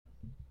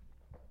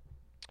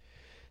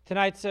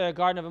Tonight's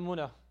Garden of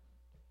Emuna.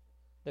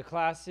 The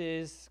class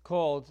is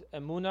called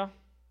Emuna,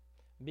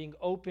 being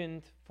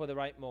opened for the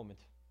right moment.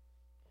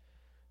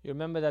 You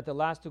remember that the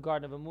last two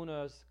Garden of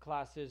Emuna's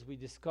classes we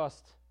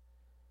discussed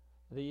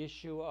the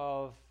issue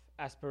of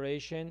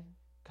aspiration,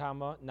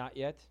 comma, not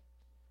yet.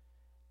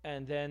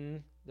 And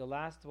then the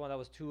last one, that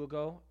was 2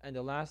 ago, and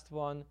the last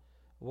one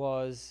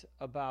was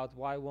about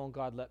why won't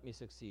God let me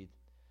succeed.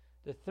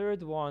 The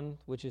third one,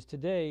 which is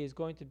today, is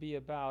going to be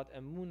about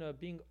Emuna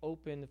being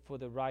open for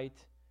the right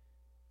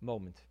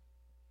moment.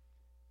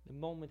 The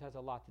moment has a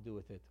lot to do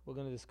with it. We're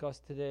going to discuss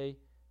today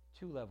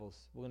 2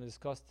 levels. We're going to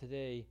discuss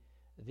today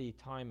the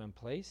time and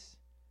place,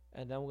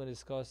 and then we're going to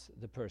discuss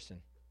the person.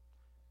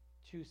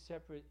 2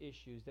 separate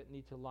issues that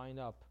need to line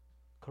up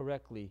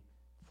correctly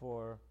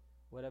for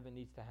whatever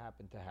needs to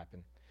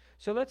happen.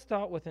 So let's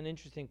start with an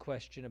interesting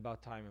question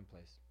about time and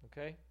place,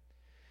 okay?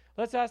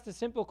 Let's ask the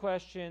simple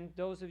question.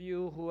 Those of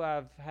you who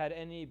have had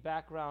any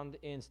background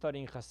in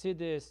studying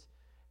Hasidus,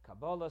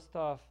 Kabbalah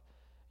stuff,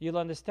 you'll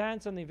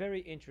understand something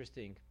very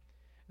interesting.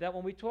 That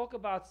when we talk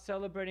about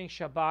celebrating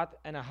Shabbat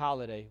and a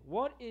holiday,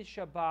 what is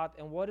Shabbat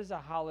and what is a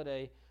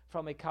holiday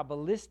from a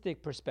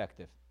Kabbalistic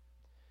perspective?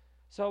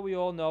 So we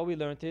all know, we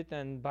learned it,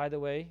 and by the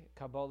way,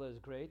 Kabbalah is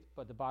great,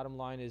 but the bottom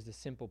line is the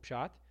simple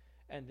pshat.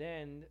 And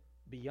then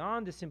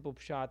beyond the simple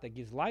pshat that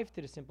gives life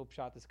to the simple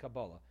pshat is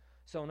Kabbalah.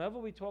 So whenever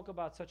we talk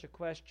about such a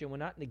question, we're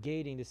not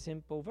negating the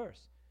simple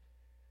verse.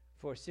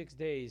 For 6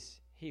 days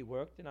he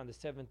worked, and on the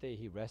 7th day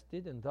he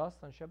rested, and thus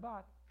on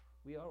Shabbat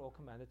we are all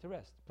commanded to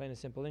rest, plain and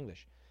simple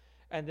English.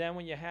 And then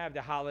when you have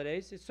the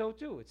holidays, it's so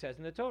too. It says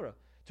in the Torah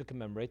to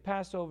commemorate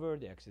Passover,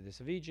 the Exodus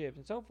of Egypt,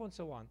 and so forth and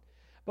so on.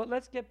 But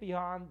let's get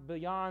beyond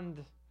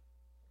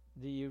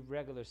the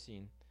regular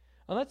scene.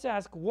 And let's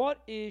ask,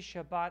 what is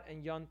Shabbat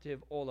and Yom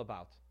Tov all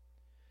about?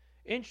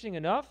 Interesting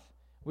enough,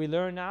 we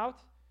learn out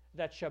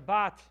that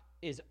Shabbat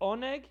is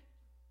oneg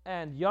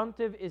and Yom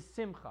Tov is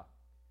simcha.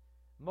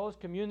 Most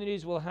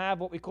communities will have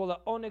what we call a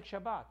oneg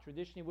Shabbat.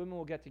 Traditionally, women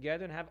will get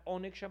together and have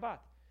oneg Shabbat.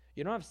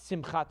 You don't have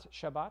simchat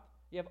Shabbat.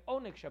 You have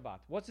oneg Shabbat.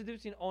 What's the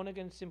difference between oneg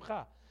and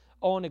simcha?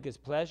 Oneg is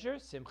pleasure,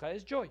 simcha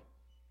is joy.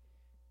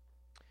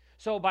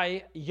 So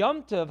by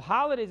Yom Tov,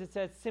 holidays, it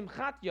says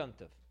simchat Yom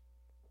Tov,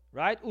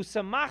 right?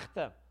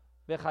 Usamachta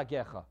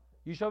bechagecha.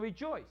 You shall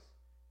rejoice.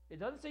 It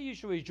doesn't say you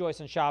should rejoice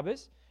on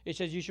Shabbos. It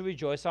says you should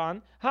rejoice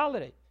on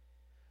holiday.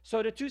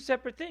 So they're 2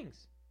 separate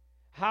things.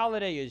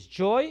 Holiday is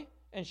joy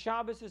and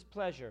Shabbos is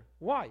pleasure.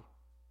 Why?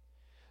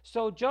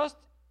 So just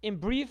in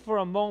brief for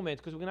a moment,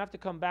 because we're going to have to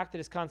come back to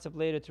this concept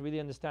later to really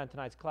understand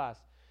tonight's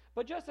class,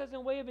 but just as a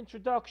way of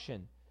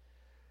introduction,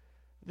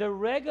 the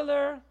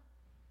regular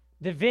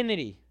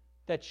divinity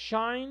that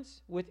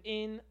shines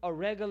within a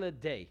regular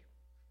day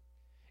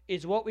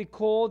is what we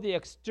call the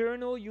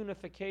external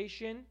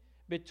unification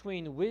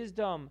between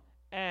wisdom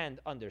and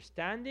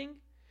understanding,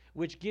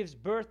 which gives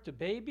birth to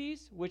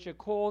babies, which are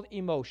called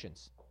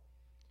emotions.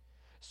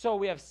 So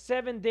we have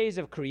 7 days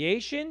of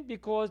creation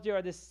because there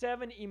are the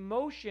 7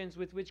 emotions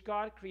with which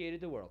God created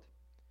the world.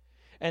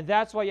 And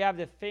that's why you have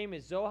the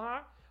famous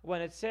Zohar.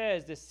 When it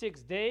says the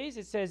 6 days,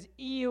 it says,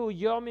 Ihu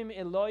Yomim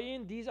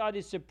Elohim, these are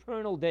the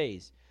supernal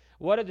days.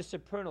 What are the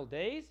supernal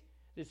days?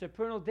 The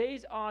supernal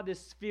days are the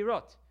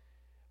Sfirot.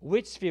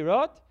 Which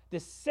Sfirot? The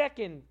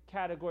second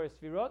category of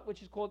Sfirot,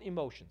 which is called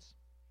emotions.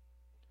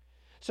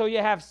 So you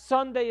have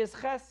Sunday is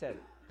Chesed.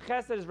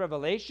 Chesed is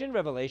revelation.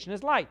 Revelation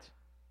is light.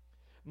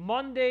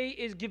 Monday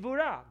is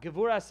Gevurah.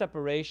 Gevurah is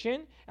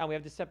separation. And we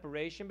have the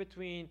separation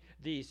between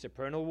the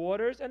supernal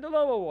waters and the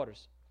lower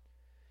waters.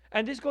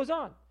 And this goes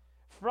on.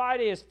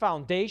 Friday is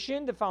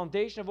foundation. The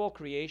foundation of all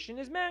creation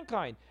is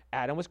mankind.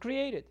 Adam was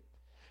created.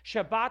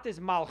 Shabbat is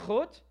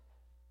Malchut.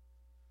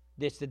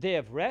 It's the day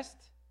of rest.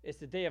 It's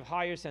the day of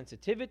higher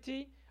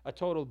sensitivity. A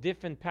total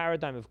different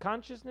paradigm of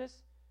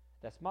consciousness.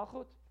 That's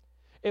Malchut.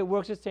 It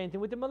works the same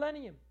thing with the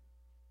millennium.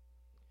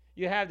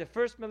 You have the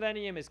first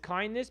millennium is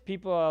kindness.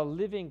 People are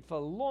living for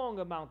a long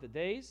amount of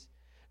days.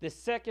 The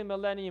second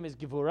millennium is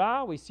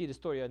Gevurah. We see the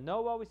story of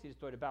Noah. We see the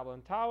story of the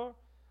Babylon Tower.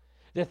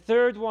 The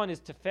third one is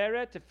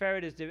Tiferet.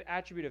 Tiferet is the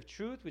attribute of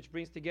truth, which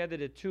brings together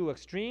the 2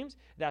 extremes.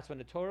 That's when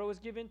the Torah was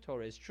given.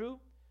 Torah is true.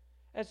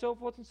 And so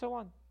forth and so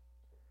on.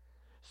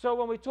 So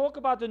when we talk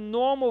about the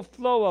normal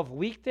flow of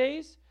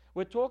weekdays,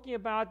 we're talking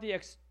about the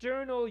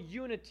external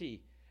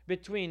unity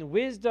between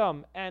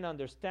wisdom and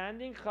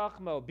understanding,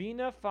 Chachma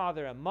Bina,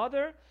 father and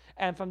mother,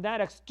 and from that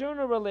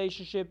external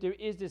relationship, there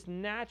is this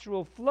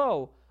natural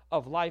flow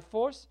of life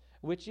force,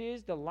 which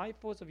is the life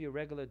force of your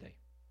regular day.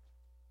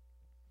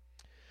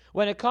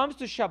 When it comes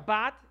to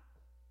Shabbat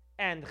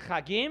and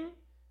Chagim,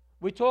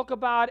 we talk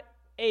about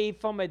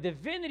from a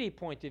divinity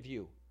point of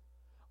view.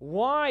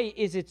 Why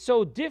is it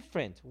so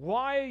different?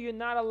 Why are you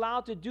not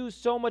allowed to do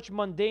so much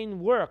mundane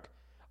work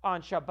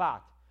on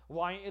Shabbat?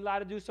 Why aren't you allowed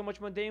to do so much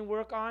mundane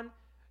work on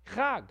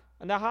Chag,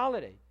 on the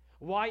holiday?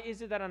 Why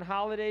is it that on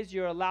holidays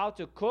you're allowed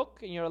to cook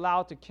and you're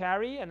allowed to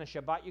carry, and on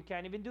Shabbat you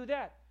can't even do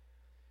that?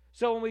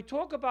 So when we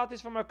talk about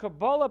this from a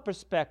Kabbalah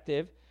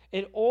perspective,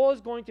 it all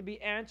is going to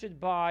be answered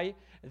by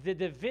the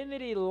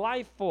divinity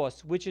life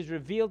force which is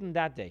revealed in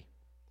that day.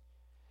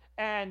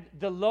 And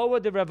the lower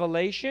the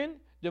revelation,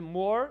 the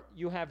more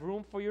you have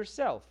room for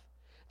yourself.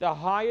 The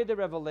higher the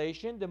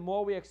revelation, the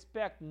more we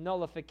expect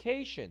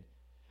nullification.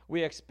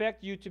 We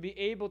expect you to be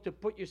able to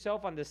put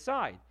yourself on the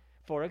side.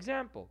 For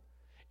example,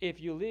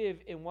 if you live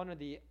in one of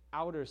the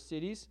outer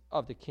cities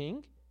of the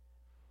king,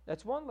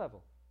 that's one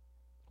level.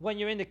 When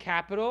you're in the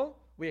capital,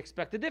 we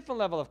expect a different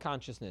level of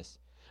consciousness.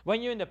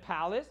 When you're in the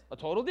palace, a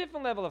total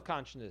different level of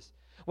consciousness.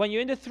 When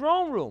you're in the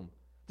throne room,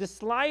 the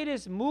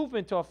slightest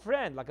movement to a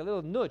friend, like a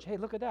little nudge, hey,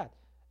 look at that.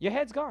 Your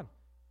head's gone.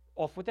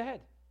 Off with the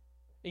head.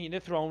 In the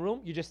throne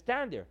room, you just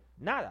stand there.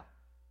 Nada.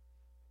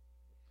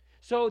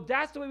 So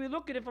that's the way we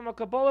look at it from a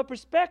Kabbalah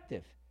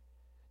perspective.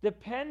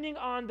 Depending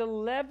on the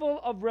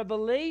level of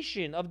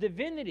revelation of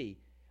divinity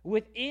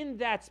within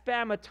that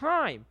span of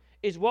time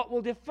is what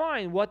will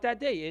define what that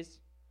day is.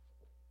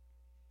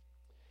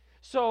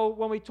 So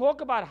when we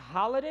talk about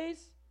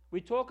holidays, we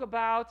talk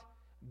about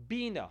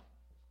Bina.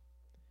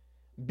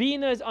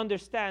 Bina is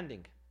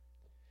understanding.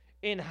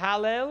 In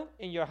Hallel,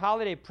 in your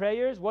holiday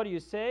prayers, what do you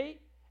say?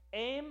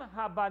 Em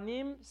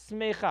habanim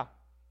smecha.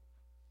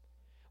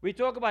 We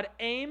talk about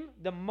Em,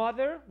 the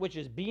mother, which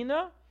is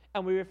Bina,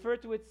 and we refer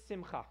to it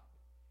Simcha.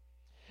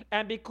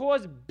 And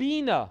because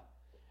Bina,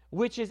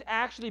 which is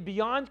actually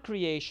beyond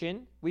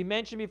creation, we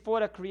mentioned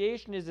before that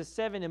creation is the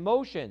 7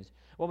 emotions.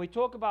 When we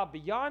talk about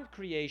beyond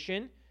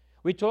creation,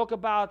 we talk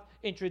about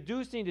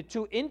introducing the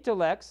 2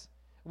 intellects,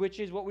 which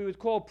is what we would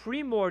call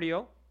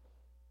primordial.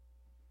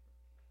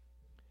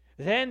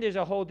 Then there's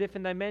a whole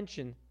different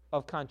dimension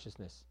of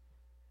consciousness.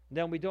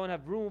 Then we don't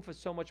have room for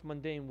so much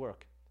mundane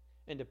work.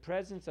 In the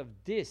presence of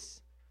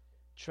this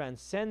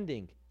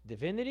transcending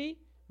divinity,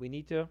 we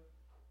need to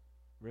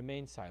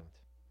remain silent.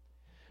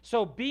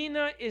 So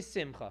Bina is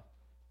Simcha.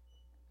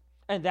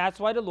 And that's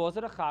why the laws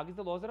of the Chag is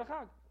the laws of the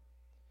Chag.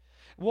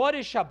 What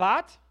is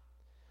Shabbat?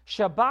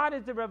 Shabbat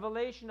is the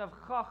revelation of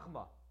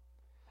Chachma.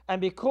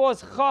 And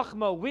because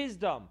Chachma,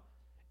 wisdom,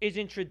 is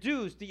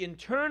introduced, the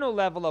internal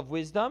level of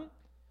wisdom,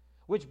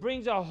 which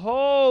brings a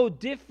whole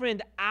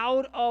different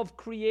out of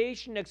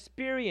creation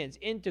experience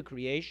into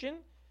creation,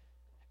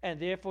 and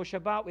therefore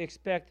Shabbat we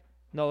expect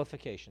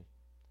nullification.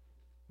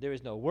 There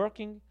is no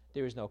working,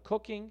 there is no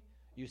cooking.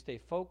 You stay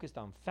focused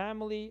on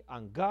family,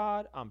 on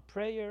God, on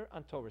prayer,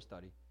 on Torah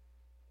study.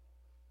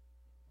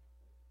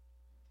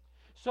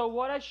 So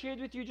what I shared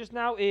with you just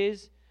now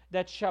is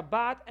that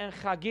Shabbat and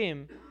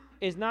Chagim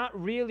is not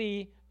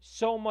really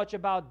so much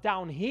about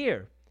down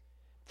here.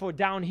 For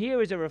down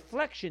here is a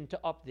reflection to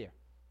up there.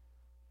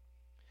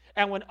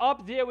 And when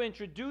up there we're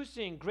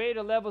introducing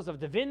greater levels of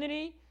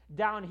divinity,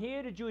 down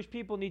here the Jewish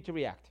people need to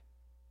react.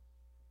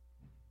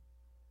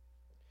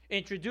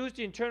 Introduce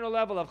the internal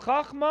level of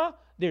Chachma,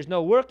 there's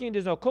no working,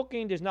 there's no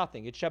cooking, there's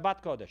nothing. It's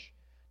Shabbat Kodesh.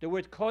 The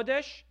word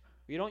Kodesh,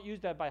 you don't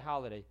use that by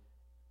holiday.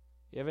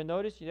 You ever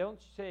notice? You don't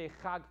say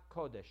Chag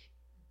Kodesh.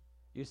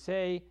 You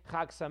say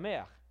Chag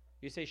Sameach.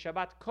 You say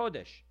Shabbat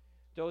Kodesh.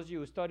 Those of you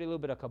who study a little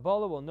bit of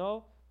Kabbalah will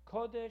know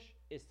Kodesh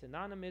is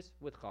synonymous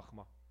with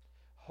Chachma.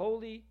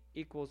 Holy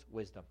equals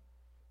wisdom.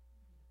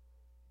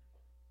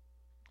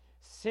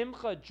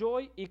 Simcha,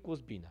 joy,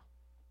 equals Bina.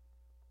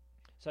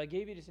 So I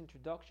gave you this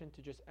introduction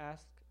to just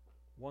ask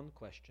one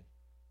question.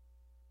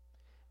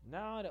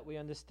 Now that we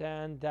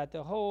understand that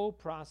the whole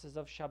process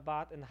of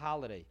Shabbat and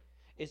holiday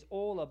is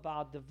all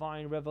about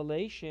divine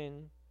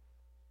revelation,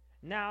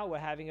 now we're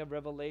having a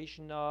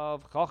revelation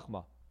of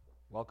Chachma.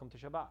 Welcome to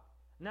Shabbat.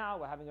 Now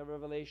we're having a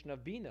revelation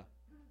of Bina.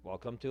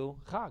 Welcome to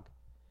Chag.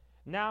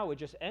 Now we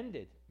just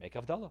ended. Make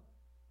Havdalah.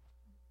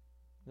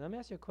 Now let me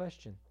ask you a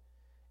question.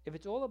 If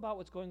it's all about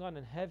what's going on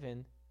in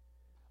heaven,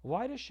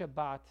 why does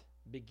Shabbat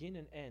begin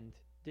and end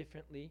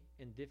differently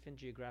in different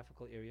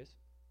geographical areas?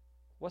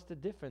 What's the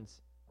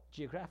difference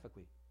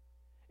geographically?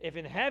 If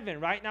in heaven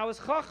right now is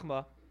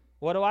Chachma,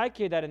 what do I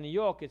care that in New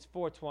York it's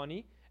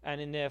 4:20,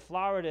 and in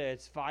Florida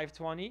it's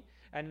 5:20,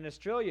 and in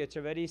Australia it's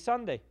already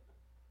Sunday?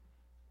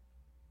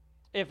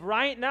 If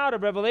right now the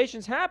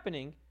revelation's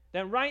happening,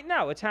 then right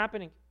now it's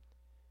happening.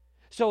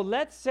 So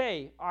let's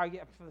say,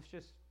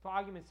 for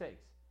argument's sake,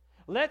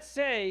 let's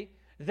say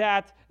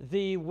that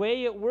the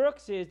way it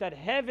works is that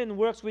heaven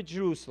works with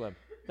Jerusalem.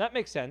 That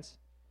makes sense.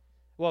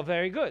 Well,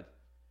 very good.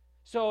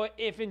 So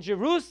if in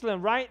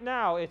Jerusalem right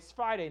now it's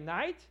Friday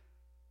night,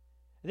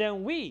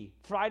 then we,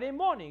 Friday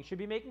morning, should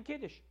be making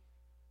Kiddush.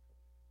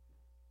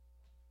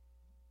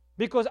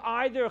 Because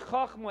either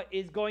Chachma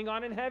is going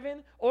on in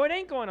heaven or it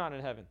ain't going on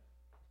in heaven.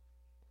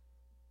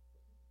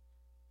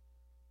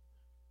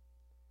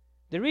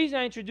 The reason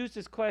I introduced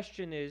this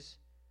question is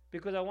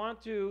because I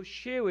want to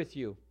share with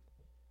you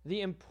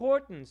the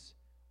importance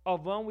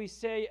of when we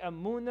say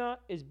Emuna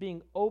is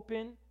being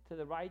open to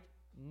the right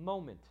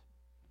moment.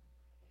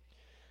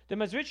 The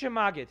Mezritcher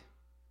Maggid,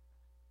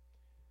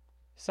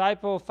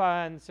 disciple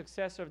and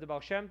successor of the Baal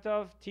Shem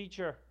Tov,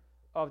 teacher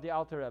of the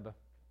Alter Rebbe,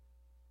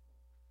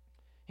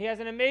 he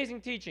has an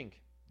amazing teaching.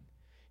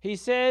 He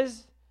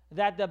says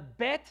that the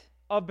bet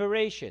of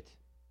Bereshit,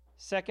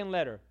 second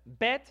letter,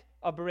 bet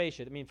of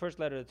Bereshit, I mean first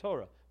letter of the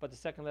Torah, but the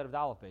second letter of the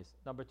Aleph base,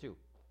 number 2.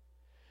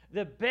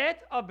 The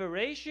bet of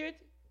Bereshit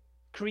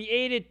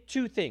created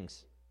 2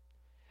 things.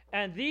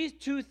 And these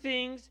two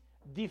things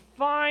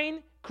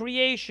define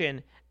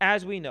creation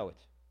as we know it.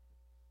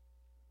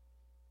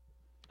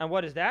 And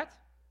what is that?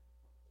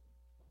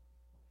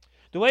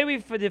 The way we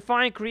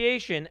define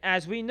creation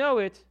as we know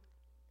it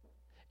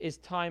is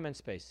time and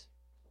space.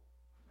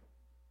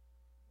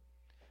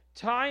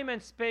 Time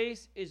and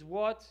space is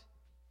what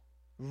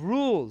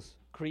rules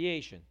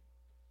creation.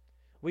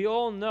 We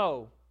all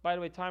know, by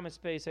the way, time and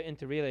space are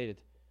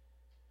interrelated.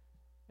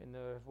 In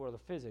the world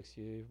of physics,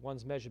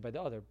 one's measured by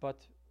the other.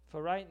 But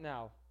for right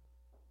now,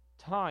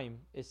 time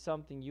is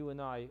something you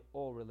and I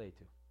all relate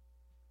to.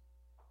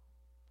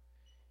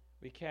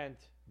 We can't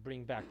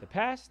bring back the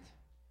past,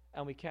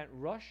 and we can't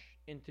rush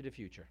into the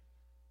future.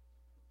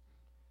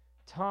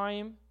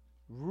 Time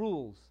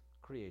rules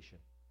creation.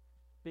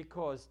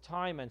 Because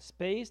time and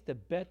space, the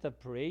bet of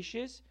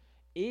Parashis,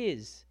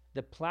 is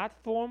the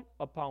platform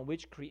upon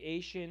which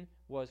creation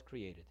was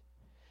created.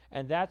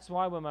 And that's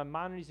why when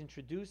Maimonides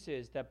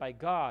introduces that by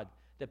God,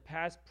 the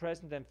past,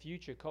 present, and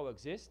future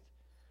coexist,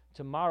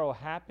 tomorrow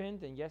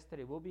happened and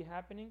yesterday will be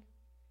happening,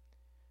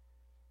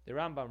 the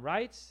Rambam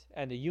writes,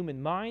 and the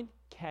human mind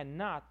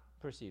cannot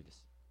perceive this.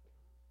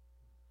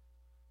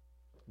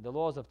 The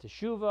laws of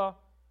Teshuvah,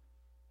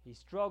 he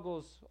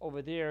struggles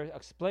over there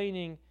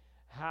explaining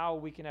how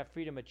we can have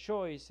freedom of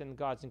choice, and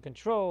God's in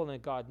control,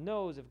 and God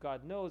knows. If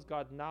God knows,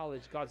 God's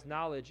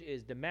knowledge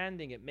is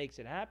demanding, it makes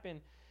it happen.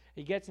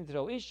 He gets into the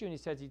whole issue and he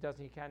says he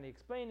can't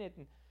explain it.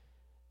 And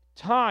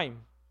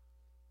time,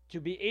 to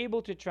be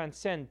able to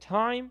transcend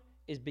time,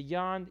 is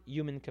beyond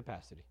human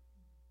capacity.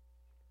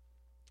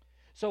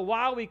 So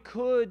while we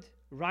could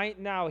right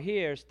now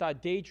here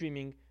start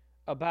daydreaming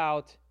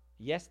about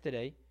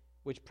yesterday,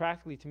 which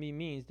practically to me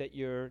means that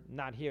you're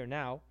not here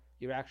now,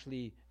 you're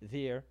actually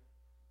there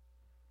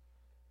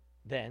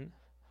then.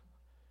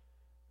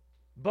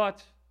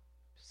 But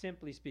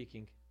simply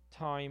speaking,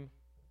 time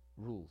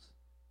rules.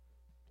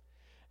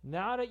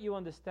 Now that you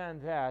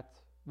understand that,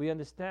 we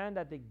understand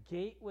that the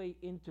gateway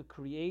into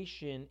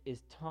creation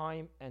is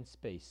time and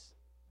space.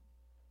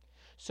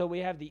 So we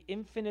have the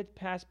infinite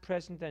past,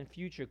 present, and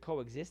future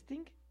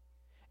coexisting,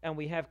 and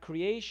we have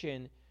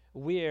creation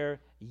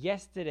where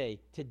yesterday,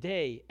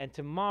 today, and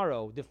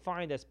tomorrow,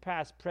 defined as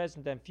past,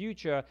 present, and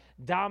future,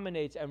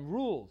 dominates and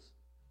rules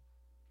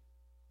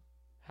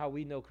how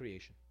we know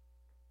creation.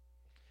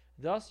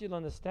 Thus, you'll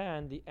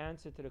understand the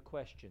answer to the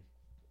question.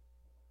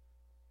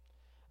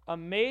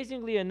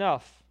 Amazingly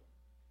enough,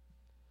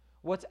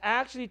 what's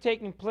actually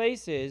taking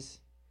place is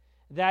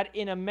that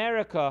in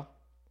America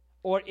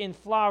or in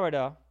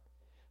Florida,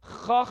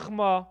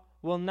 Chachma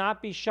will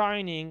not be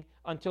shining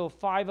until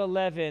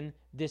 5/11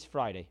 this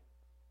Friday.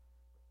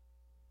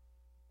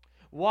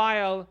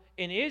 While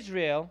in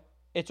Israel,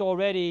 it's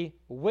already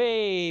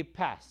way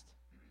past.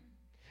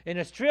 In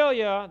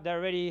Australia, they're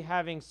already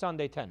having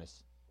Sunday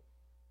tennis.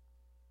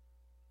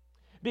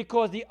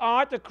 Because the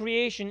art of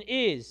creation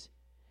is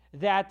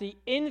that the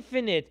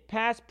infinite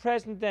past,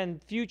 present,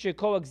 and future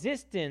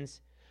coexistence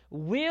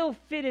will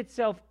fit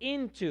itself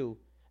into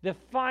the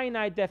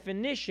finite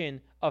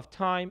definition of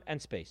time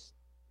and space.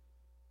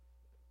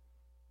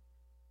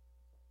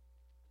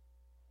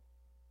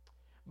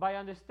 By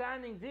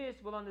understanding this,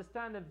 we'll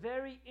understand a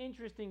very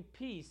interesting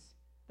piece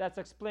that's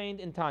explained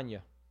in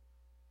Tanya.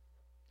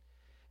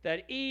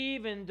 That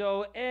even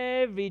though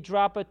every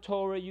drop of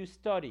Torah you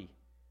study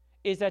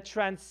is a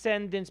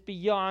transcendence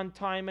beyond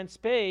time and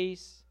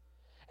space,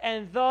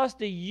 and thus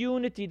the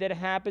unity that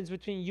happens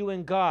between you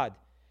and God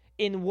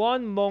in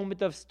one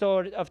moment of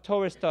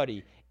Torah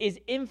study is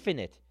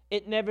infinite.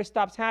 It never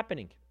stops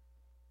happening.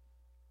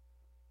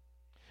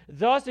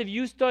 Thus, if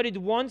you studied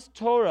once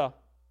Torah,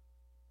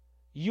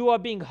 you are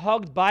being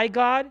hugged by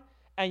God,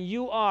 and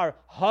you are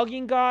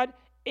hugging God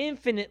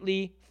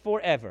infinitely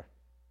forever.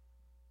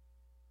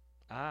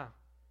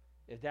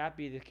 If that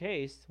be the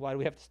case, why do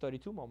we have to study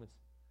 2 moments?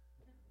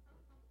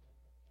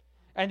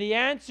 And the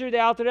answer the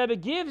Alter Rebbe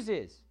gives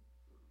is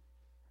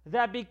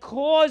that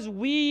because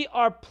we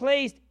are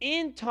placed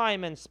in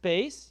time and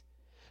space,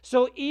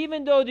 so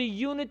even though the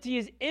unity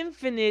is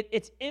infinite,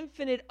 it's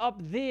infinite up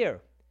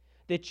there.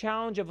 The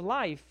challenge of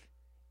life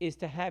is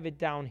to have it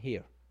down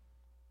here.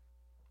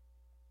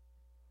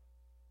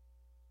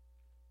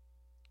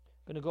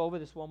 I'm going to go over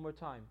this one more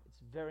time.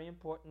 It's very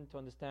important to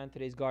understand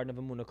today's Garden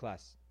of Emuna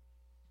class.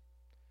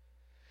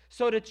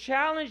 So the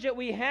challenge that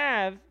we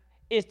have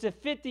is to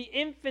fit the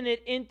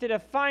infinite into the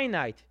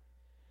finite.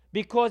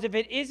 Because if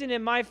it isn't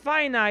in my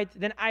finite,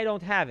 then I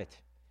don't have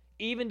it,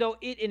 even though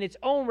it in its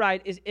own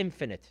right is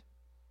infinite.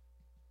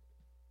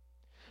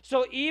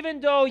 So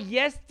even though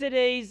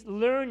yesterday's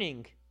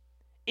learning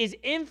is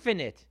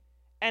infinite,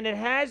 and it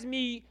has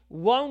me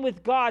one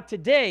with God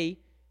today,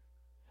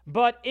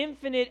 but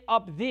infinite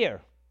up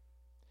there,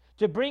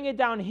 to bring it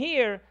down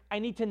here, I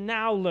need to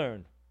now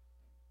learn.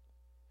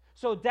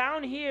 So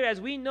down here, as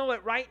we know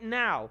it right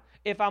now,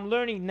 if I'm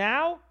learning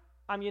now,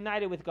 I'm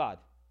united with God.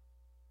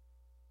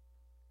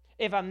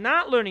 If I'm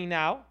not learning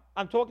now,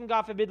 I'm talking,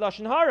 God forbid,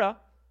 Lashon Hara,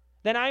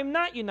 then I'm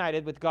not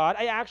united with God.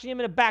 I actually am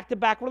in a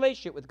back-to-back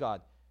relationship with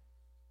God.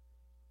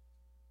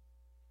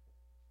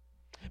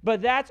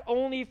 But that's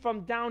only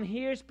from down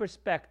here's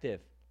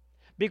perspective,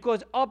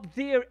 because up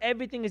there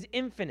everything is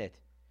infinite.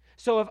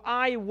 So if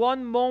I,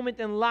 one moment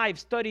in life,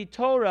 study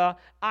Torah,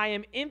 I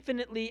am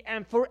infinitely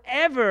and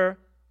forever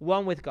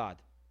one with God.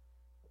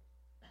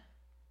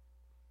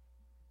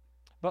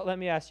 But let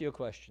me ask you a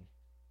question.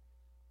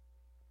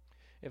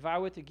 If I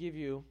were to give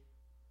you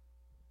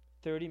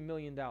 $30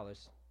 million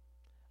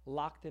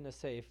locked in a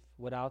safe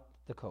without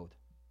the code,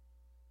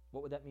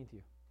 what would that mean to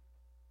you?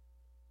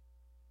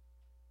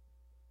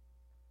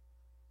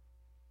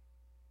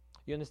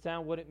 You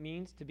understand what it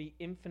means to be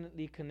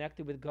infinitely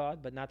connected with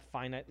God, but not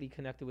finitely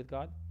connected with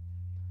God?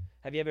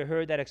 Have you ever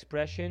heard that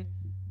expression,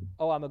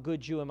 oh, I'm a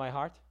good Jew in my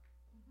heart,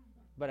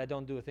 but I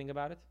don't do a thing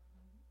about it?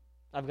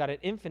 I've got an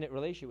infinite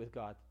relationship with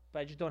God, but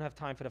I just don't have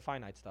time for the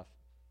finite stuff.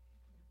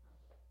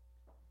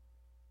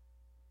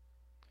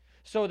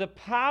 So the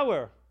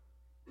power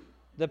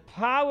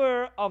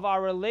of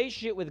our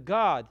relationship with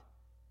God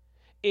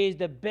is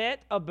the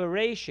bet of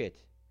Bereshit.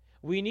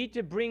 We need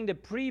to bring the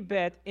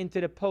pre-bet into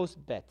the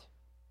post-bet.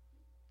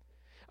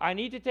 I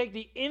need to take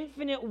the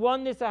infinite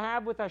oneness I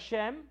have with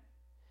Hashem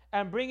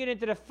and bring it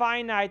into the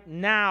finite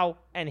now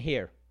and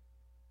here.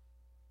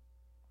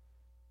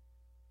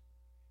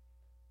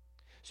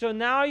 So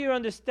now you're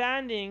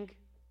understanding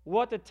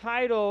what the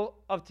title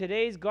of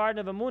today's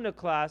Garden of Emuna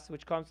class,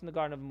 which comes from the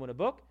Garden of Emuna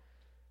book,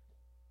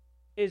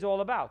 is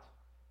all about.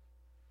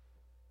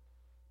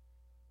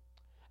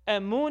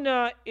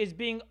 Emuna is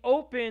being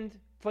opened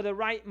for the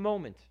right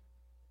moment.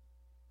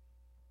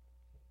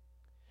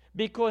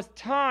 Because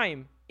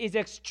time is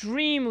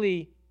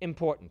extremely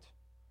important.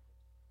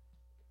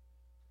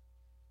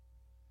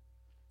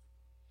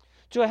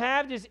 To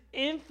have this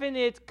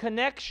infinite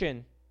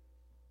connection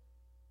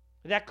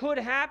that could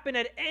happen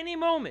at any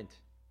moment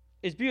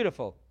is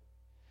beautiful.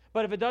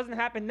 But if it doesn't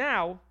happen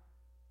now,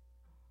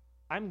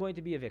 I'm going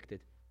to be evicted.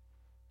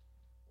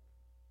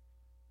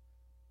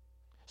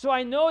 So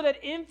I know that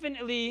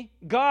infinitely,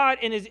 God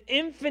in his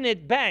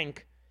infinite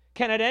bank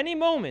can at any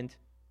moment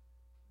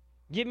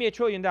give me $1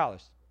 trillion.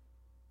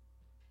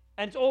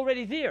 And it's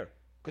already there,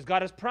 because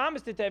God has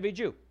promised it to every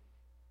Jew.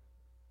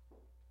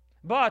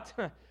 But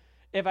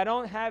if I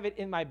don't have it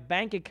in my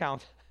bank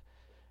account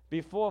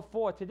before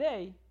 4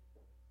 today,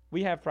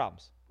 we have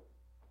problems.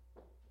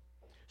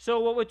 So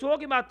what we're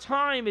talking about,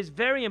 time, is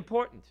very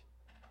important.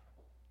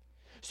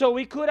 So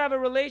we could have a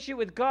relationship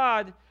with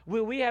God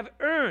where we have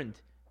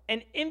earned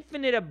an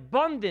infinite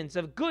abundance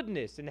of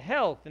goodness and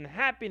health and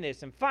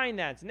happiness and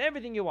finance and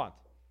everything you want.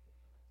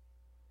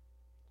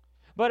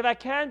 But if I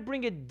can't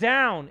bring it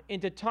down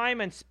into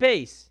time and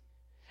space,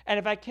 and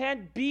if I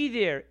can't be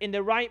there in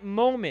the right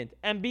moment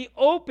and be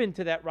open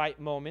to that right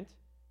moment,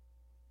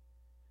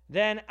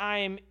 then I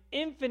am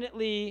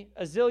infinitely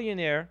a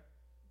zillionaire,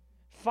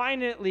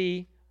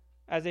 finitely,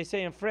 as they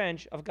say in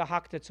French, of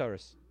gahak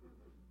tetzaris.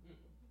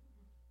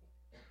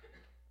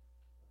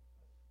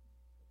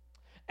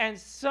 And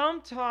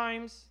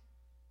sometimes,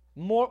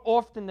 more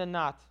often than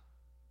not,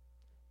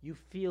 you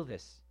feel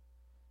this.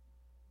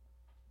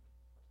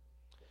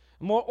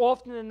 More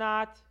often than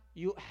not,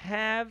 you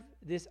have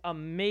this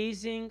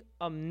amazing,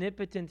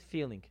 omnipotent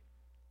feeling.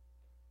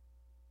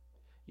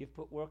 You've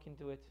put work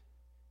into it.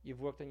 You've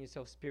worked on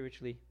yourself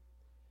spiritually.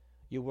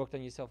 You've worked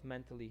on yourself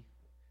mentally.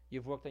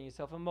 You've worked on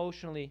yourself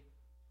emotionally.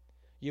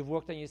 You've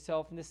worked on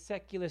yourself in the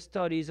secular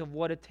studies of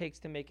what it takes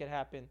to make it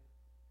happen.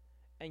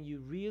 And you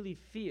really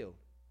feel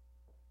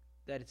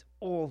that it's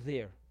all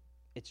there.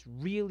 It's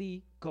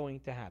really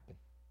going to happen.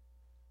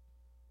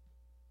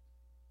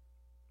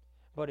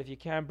 But if you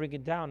can't bring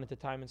it down into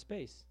time and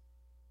space,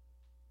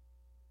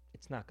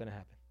 it's not going to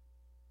happen.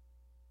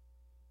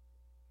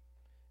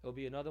 It'll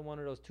be another one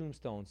of those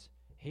tombstones.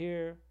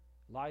 Here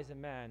lies a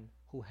man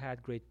who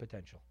had great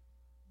potential.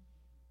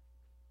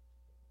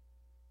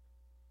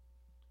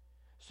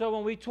 So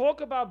when we talk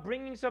about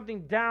bringing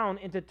something down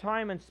into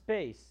time and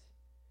space,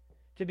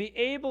 to be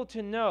able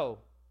to know,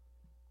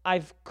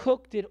 I've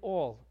cooked it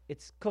all.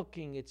 It's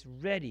cooking. It's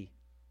ready.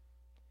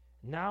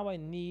 Now I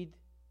need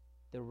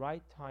the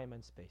right time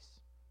and space.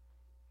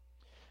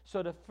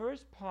 So the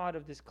first part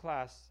of this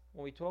class,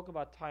 when we talk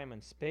about time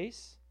and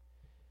space,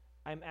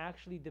 I'm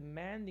actually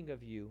demanding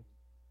of you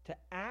to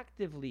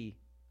actively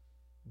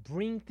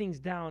bring things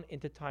down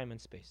into time and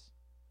space.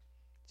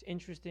 It's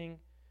interesting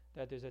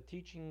that there's a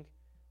teaching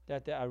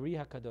that the Ari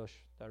HaKadosh,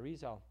 the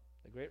Arizal,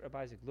 the great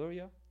Rabbi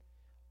Luria,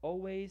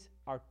 always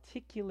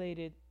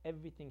articulated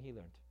everything he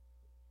learned.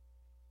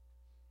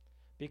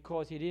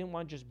 Because he didn't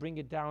want to just bring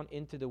it down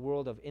into the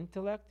world of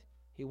intellect,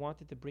 he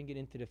wanted to bring it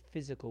into the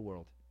physical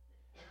world.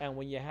 And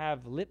when you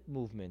have lip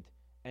movement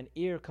and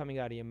air coming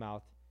out of your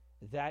mouth,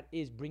 that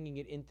is bringing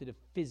it into the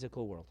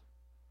physical world.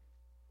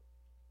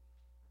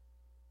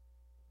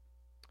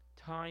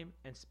 Time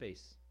and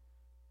space.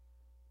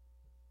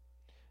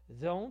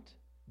 Don't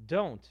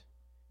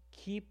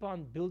keep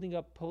on building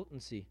up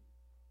potency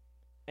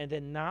and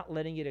then not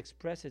letting it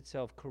express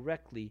itself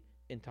correctly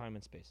in time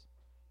and space.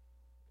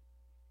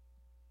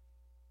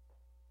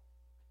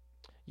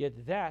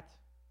 Yet that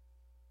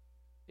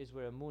is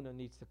where Emuna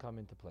needs to come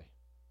into play.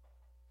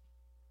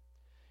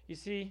 You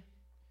see,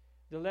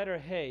 the letter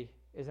Hey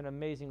is an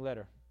amazing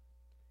letter.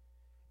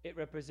 It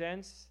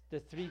represents the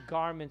three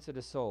garments of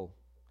the soul: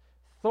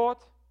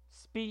 thought,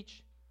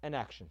 speech, and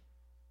action.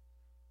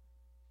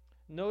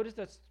 Notice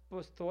that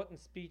both thought and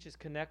speech is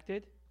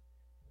connected,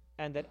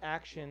 and that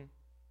action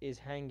is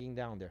hanging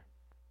down there.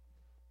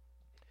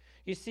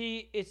 You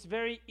see, it's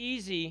very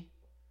easy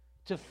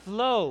to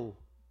flow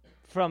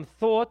from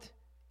thought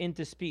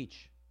into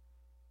speech,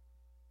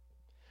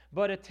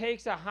 but it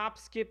takes a hop,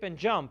 skip, and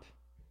jump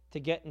to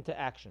get into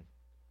action.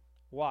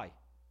 Why?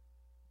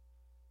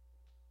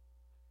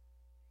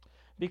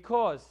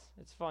 Because,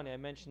 it's funny, I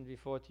mentioned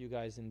before to you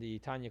guys in the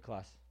Tanya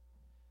class,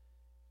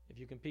 if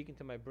you can peek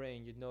into my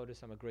brain, you'd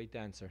notice I'm a great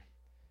dancer.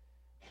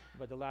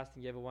 But the last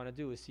thing you ever want to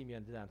do is see me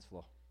on the dance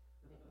floor.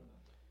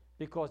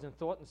 Because in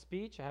thought and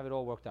speech, I have it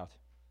all worked out.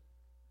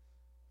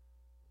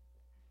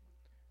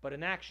 But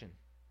in action,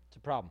 it's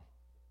a problem.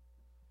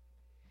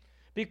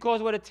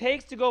 Because what it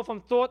takes to go from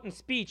thought and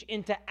speech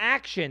into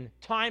action,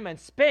 time and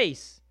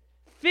space,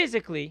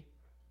 physically,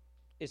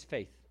 is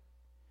faith.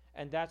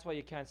 And that's why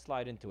you can't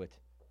slide into it.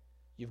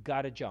 You've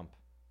got to jump.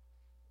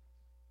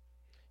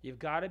 You've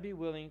got to be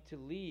willing to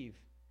leave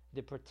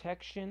the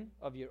protection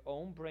of your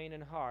own brain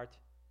and heart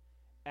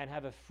and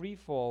have a free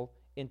fall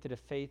into the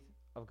faith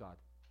of God.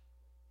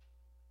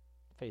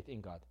 Faith in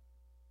God.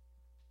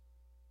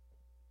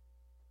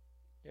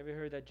 You ever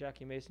heard that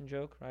Jackie Mason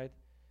joke, right?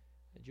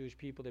 The Jewish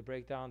people, they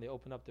break down, they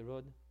open up the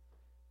hood,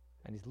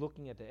 and he's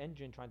looking at the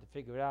engine, trying to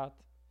figure it out,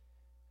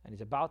 and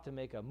he's about to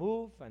make a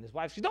move, and his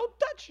wife says, "Don't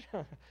touch!"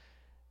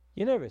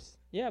 You're nervous.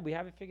 Yeah, we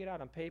have it figured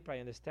out on paper, I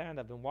understand.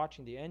 I've been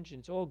watching the engine,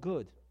 it's all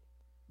good.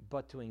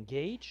 But to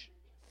engage,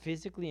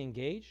 physically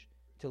engage,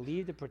 to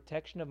leave the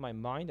protection of my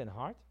mind and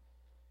heart,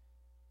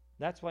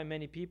 that's why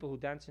many people who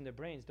dance in their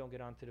brains don't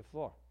get onto the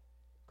floor.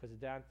 Because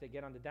they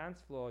get on the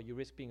dance floor, you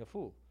risk being a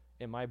fool.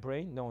 In my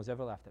brain, no one's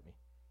ever laughed at me.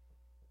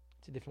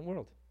 It's a different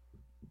world.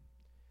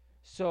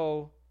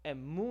 So,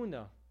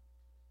 Emuna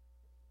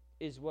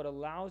is what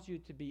allows you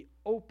to be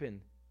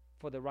open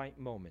for the right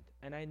moment.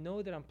 And I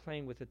know that I'm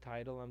playing with the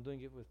title. I'm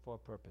doing it for a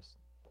purpose.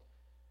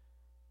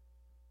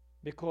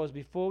 Because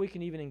before we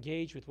can even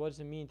engage with what does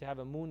it mean to have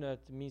Emuna,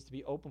 it means to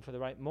be open for the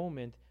right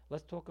moment,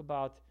 let's talk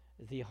about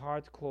the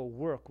hardcore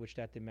work which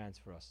that demands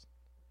for us.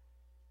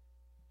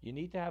 You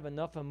need to have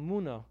enough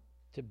Emuna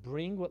to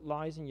bring what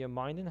lies in your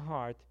mind and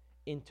heart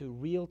into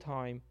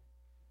real-time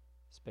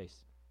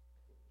space.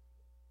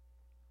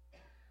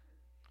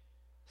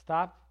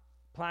 Stop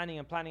planning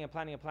and planning and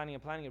planning and planning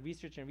and planning and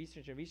researching and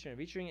researching and researching and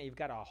researching, and you've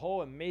got a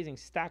whole amazing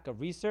stack of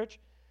research,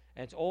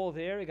 and it's all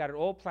there, you got it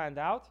all planned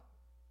out,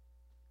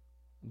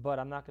 but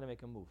I'm not going to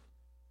make a move.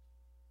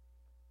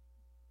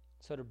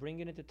 So to bring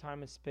it into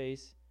time and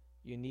space,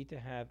 you need to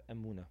have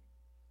Emuna.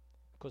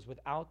 Because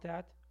without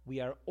that,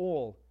 we are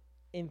all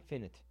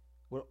infinite.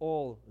 We're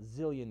all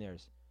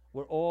zillionaires.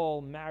 We're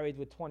all married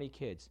with 20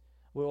 kids.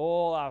 We're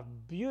all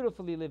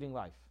beautifully living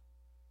life,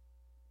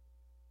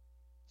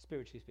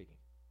 spiritually speaking.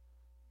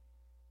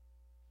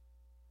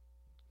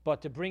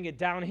 But to bring it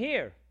down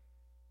here,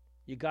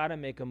 you got to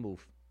make a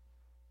move.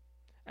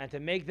 And to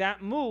make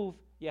that move,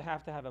 you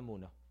have to have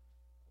Emuna.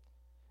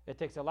 It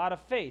takes a lot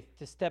of faith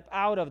to step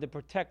out of the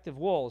protective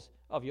walls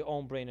of your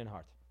own brain and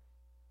heart.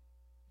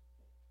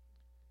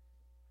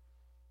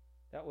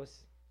 That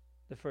was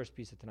the first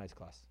piece of tonight's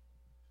class.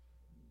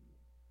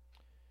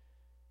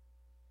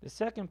 The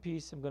second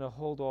piece I'm going to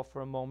hold off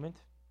for a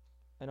moment,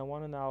 and I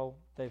want to now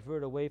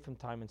divert away from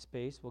time and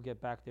space. We'll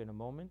get back there in a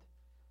moment.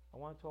 I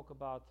want to talk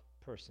about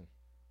person.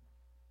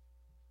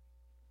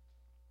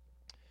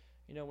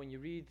 You know, when you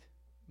read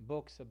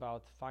books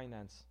about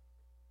finance,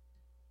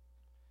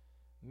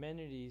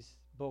 many of these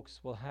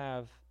books will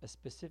have a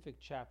specific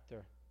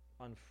chapter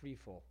on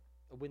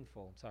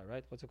windfall,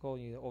 right? What's it called?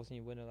 All of a sudden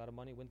you win a lot of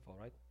money, windfall,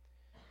 right?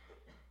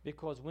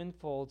 Because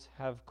windfalls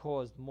have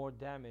caused more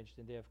damage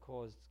than they have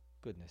caused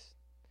goodness.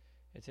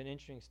 It's an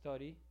interesting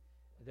study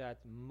that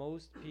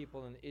most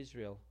people in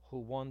Israel who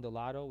won the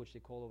lotto, which they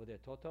call over there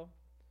Toto,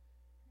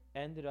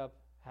 ended up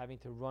having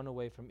to run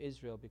away from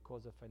Israel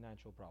because of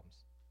financial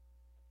problems.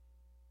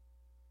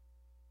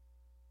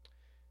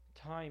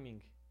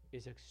 Timing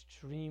is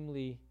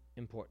extremely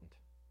important.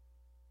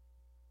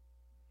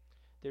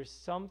 There's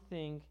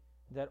something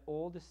that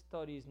all the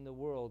studies in the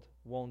world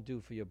won't do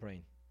for your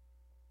brain.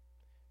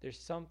 There's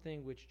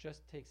something which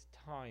just takes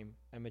time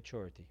and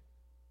maturity.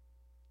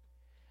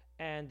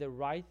 And the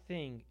right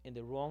thing in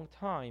the wrong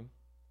time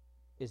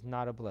is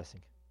not a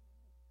blessing.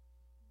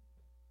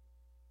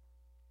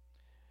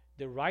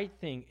 The right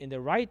thing in the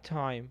right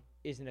time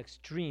is an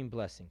extreme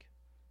blessing.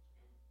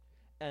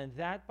 And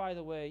that, by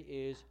the way,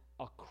 is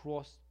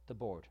across the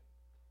board.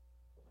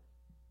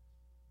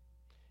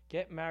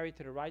 Get married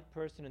to the right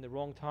person in the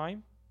wrong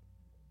time,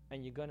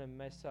 and you're going to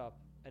mess up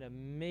an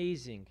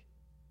amazing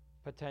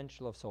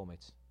potential of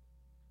soulmates.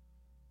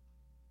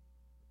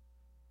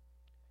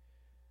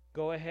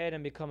 Go ahead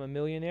and become a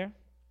millionaire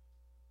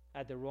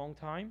at the wrong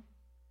time,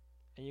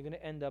 and you're going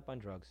to end up on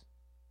drugs.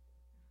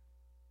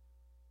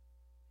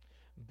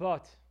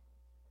 But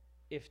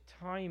if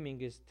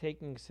timing is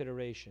taken into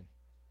consideration,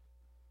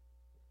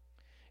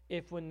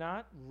 if we're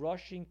not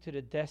rushing to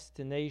the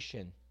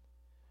destination,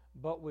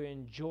 but we're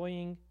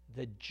enjoying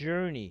the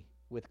journey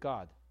with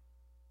God,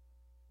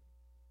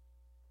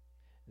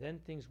 then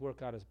things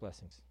work out as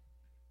blessings.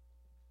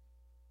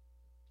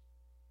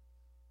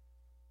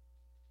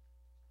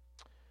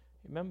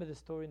 Remember the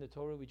story in the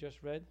Torah we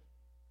just read?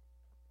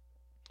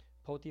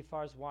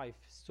 Potiphar's wife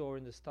saw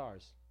in the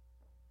stars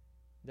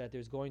that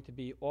there's going to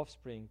be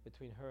offspring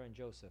between her and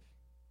Joseph.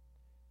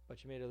 But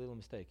she made a little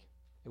mistake.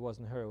 It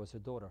wasn't her, it was her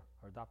daughter,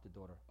 her adopted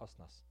daughter,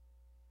 Asnas.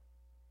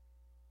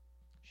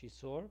 She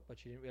saw, but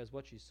she didn't realize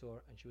what she saw,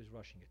 and she was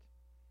rushing it.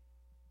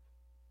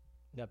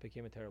 That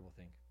became a terrible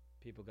thing.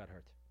 People got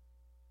hurt.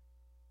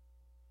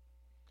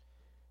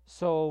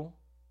 So,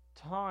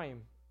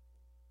 time,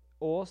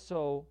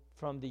 also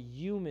from the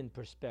human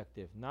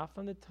perspective, not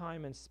from the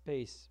time and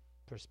space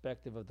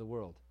perspective of the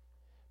world,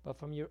 but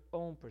from your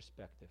own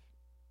perspective.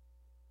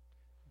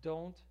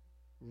 Don't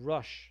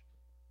rush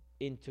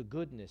into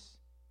goodness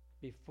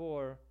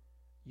before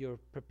you're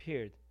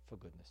prepared for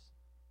goodness.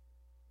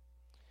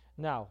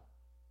 Now,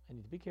 I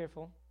need to be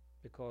careful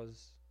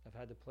because I've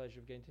had the pleasure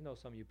of getting to know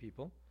some of you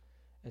people,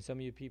 and some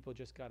of you people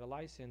just got a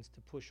license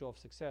to push off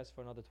success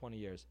for another 20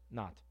 years.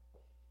 Not.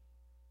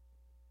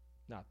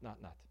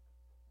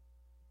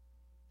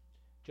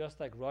 Just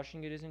like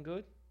rushing it isn't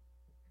good,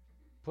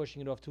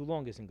 pushing it off too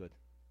long isn't good.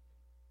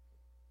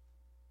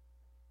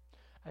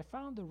 I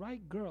found the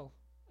right girl,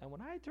 and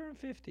when I turned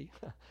 50,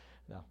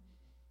 no.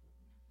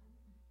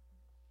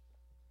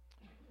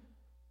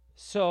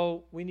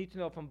 So we need to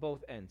know from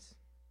both ends.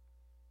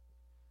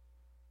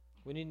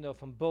 We need to know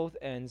from both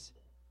ends,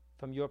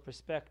 from your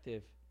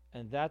perspective,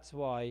 and that's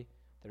why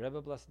the Rebbe,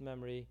 blessed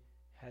memory,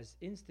 has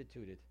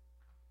instituted.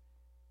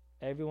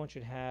 Everyone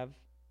should have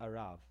a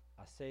Rav.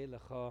 Aseh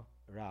lecha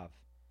Rav.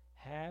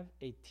 Have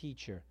a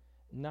teacher.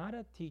 Not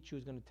a teacher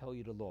who's going to tell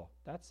you the law.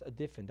 That's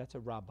a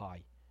Rabbi.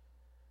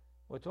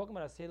 We're talking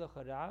about Aseh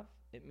lecha Rav.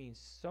 It means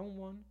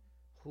someone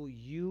who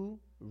you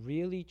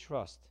really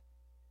trust.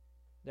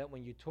 That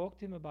when you talk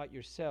to him about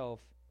yourself,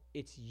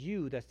 it's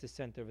you that's the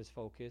center of his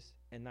focus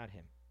and not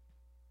him.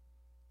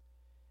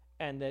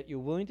 And that you're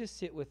willing to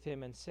sit with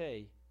him and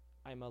say,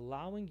 I'm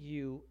allowing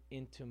you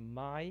into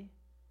my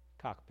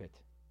cockpit.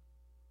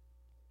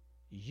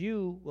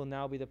 You will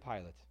now be the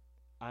pilot.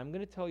 I'm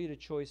going to tell you the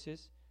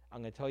choices.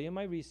 I'm going to tell you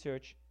my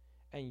research.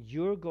 And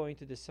you're going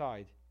to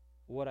decide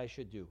what I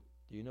should do.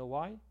 Do you know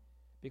why?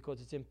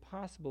 Because it's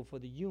impossible for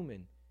the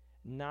human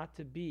not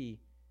to be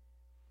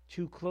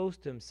too close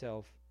to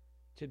himself,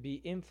 to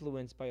be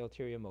influenced by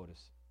ulterior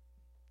motives.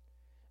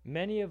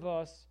 Many of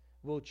us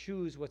will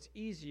choose what's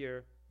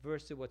easier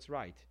versus what's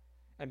right.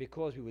 And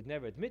because we would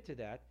never admit to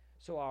that,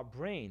 so our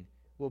brain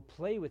will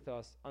play with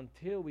us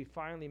until we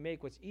finally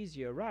make what's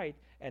easier right,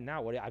 and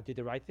now I did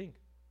the right thing.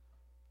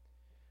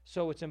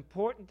 So it's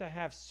important to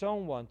have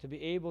someone to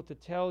be able to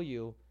tell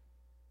you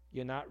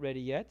you're not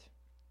ready yet,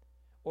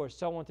 or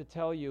someone to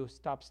tell you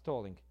stop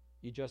stalling.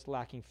 You're just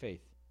lacking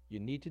faith. You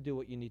need to do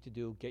what you need to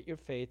do. Get your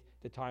faith.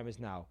 The time is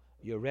now.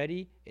 You're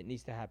ready. It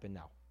needs to happen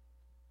now.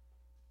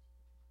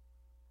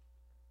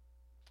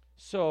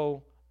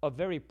 So a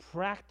very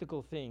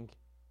practical thing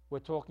we're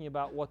talking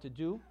about what to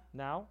do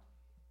now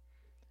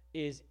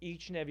is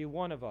each and every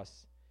one of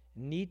us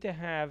need to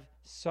have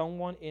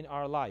someone in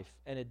our life.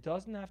 And it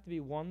doesn't have to be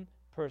one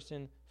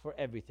person for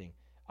everything.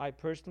 I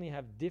personally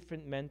have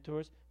different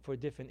mentors for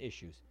different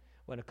issues.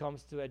 When it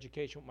comes to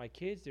education with my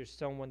kids, there's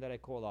someone that I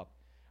call up.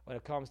 When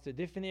it comes to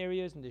different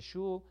areas in the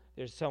shul,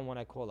 there's someone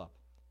I call up.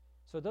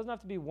 So it doesn't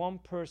have to be one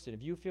person.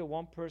 If you feel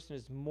one person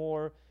is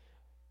more,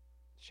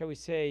 shall we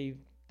say,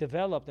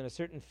 developed in a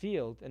certain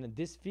field, and in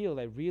this field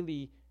I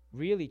really,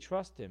 really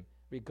trust him,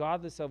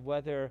 regardless of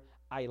whether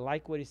I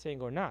like what he's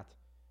saying or not,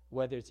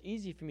 whether it's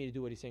easy for me to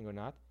do what he's saying or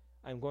not,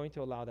 I'm going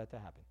to allow that to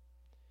happen.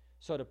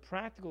 So the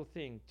practical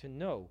thing to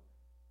know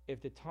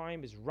if the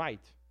time is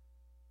right,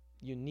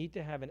 you need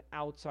to have an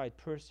outside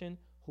person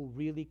who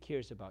really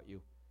cares about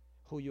you,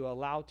 who you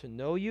allow to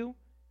know you,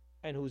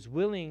 and who's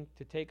willing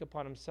to take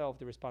upon himself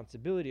the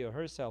responsibility, or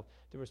herself,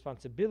 the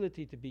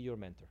responsibility to be your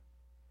mentor.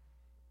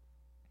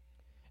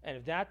 And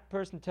if that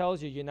person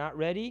tells you you're not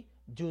ready,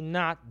 do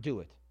not do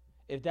it.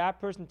 If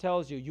that person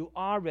tells you you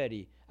are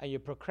ready and you're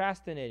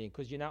procrastinating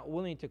because you're not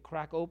willing to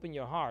crack open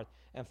your heart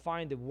and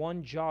find the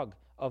one jug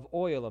of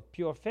oil of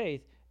pure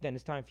faith, then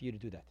it's time for you to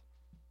do that.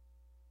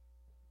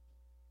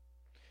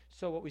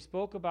 So what we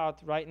spoke about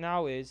right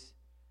now is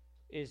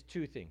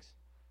two things.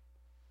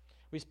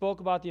 We spoke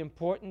about the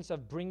importance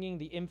of bringing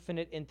the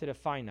infinite into the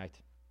finite.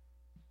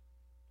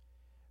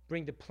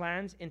 Bring the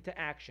plans into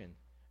action.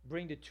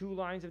 Bring the 2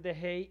 lines of the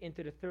hay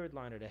into the 3rd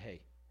line of the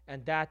hay.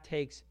 And that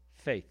takes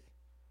faith.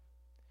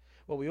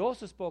 What we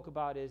also spoke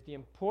about is the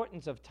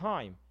importance of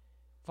time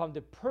from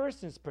the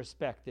person's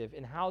perspective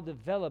and how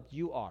developed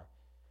you are.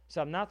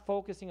 So I'm not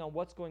focusing on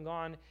what's going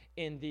on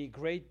in the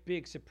great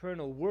big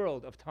supernal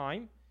world of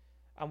time.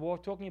 I'm more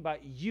talking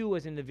about you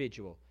as an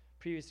individual.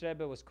 Previous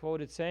Rebbe was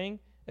quoted saying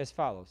as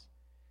follows,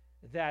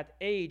 that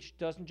age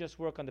doesn't just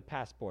work on the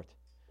passport.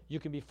 You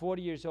can be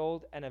 40 years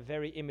old and a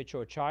very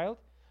immature child.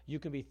 You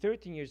can be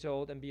 13 years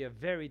old and be a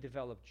very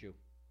developed Jew.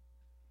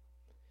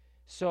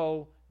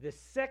 So the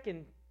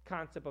second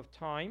concept of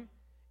time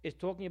is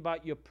talking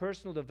about your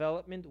personal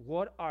development.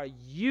 What are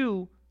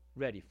you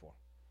ready for?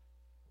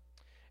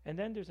 And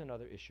then there's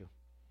another issue.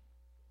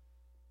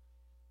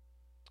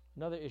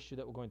 Another issue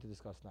that we're going to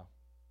discuss now.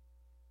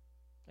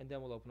 And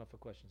then we'll open up for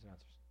questions and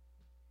answers.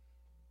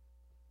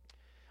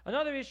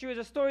 Another issue is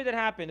a story that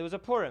happened. It was a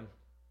Purim.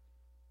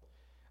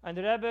 And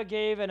the Rebbe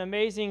gave an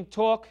amazing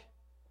talk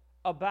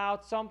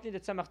about something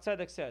that Tzemach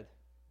Tzedek said.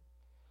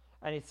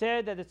 And he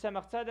said that the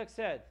Tzemach Tzedek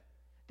said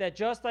that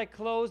just like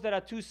clothes that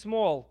are too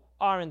small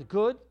aren't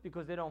good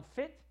because they don't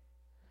fit,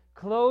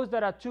 clothes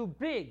that are too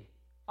big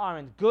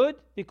aren't good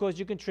because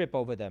you can trip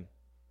over them.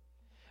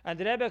 And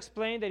the Rebbe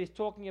explained that he's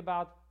talking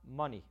about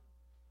money.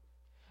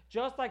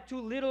 Just like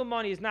too little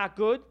money is not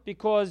good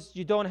because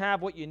you don't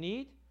have what you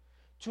need,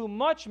 too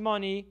much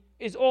money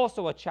is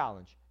also a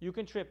challenge. You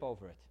can trip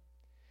over it.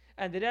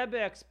 And the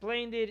Rebbe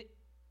explained it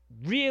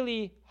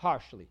really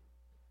harshly.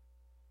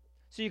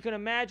 So you can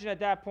imagine at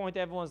that point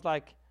everyone's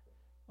like,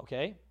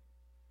 okay,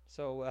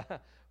 so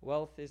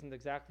wealth isn't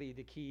exactly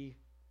the key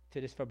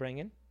to this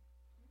Farbrengen.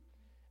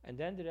 And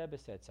then the Rebbe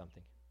said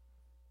something.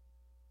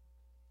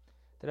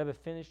 The Rebbe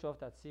finished off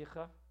that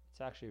sikha.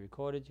 It's actually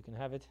recorded. You can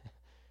have it.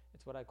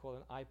 It's what I call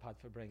an iPod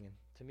Farbrengen.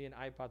 To me, an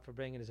iPod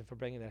Farbrengen is a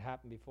Farbrengen that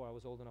happened before I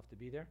was old enough to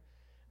be there,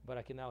 but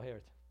I can now hear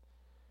it.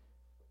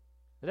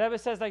 The Rebbe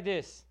says like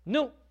this: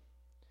 no,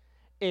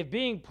 if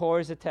being poor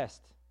is a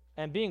test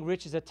and being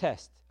rich is a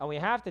test, and we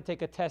have to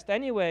take a test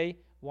anyway,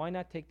 why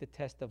not take the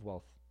test of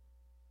wealth?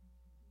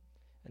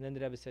 And then the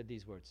Rebbe said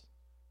these words: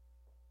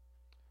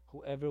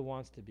 whoever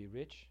wants to be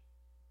rich,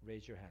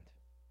 raise your hand.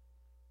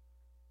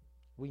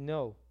 We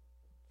know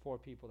 4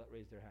 people that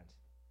raised their hands.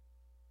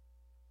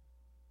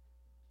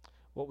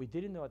 What we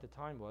didn't know at the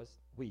time was,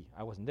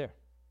 I wasn't there.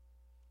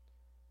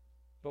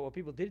 But what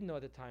people didn't know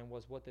at the time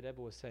was what the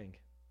Rebbe was saying.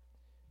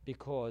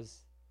 Because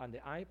on the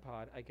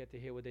iPod, I get to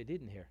hear what they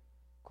didn't hear.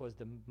 Because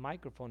the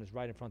microphone is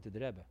right in front of the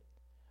Rebbe.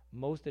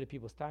 Most of the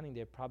people standing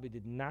there probably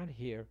did not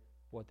hear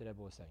what the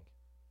Rebbe was saying.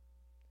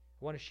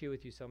 I want to share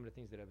with you some of the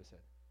things the Rebbe said.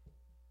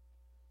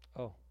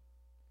 Oh,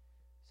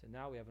 so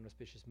now we have an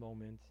auspicious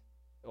moment.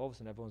 All of a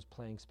sudden everyone's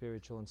playing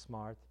spiritual and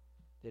smart.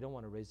 They don't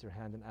want to raise their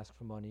hand and ask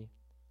for money.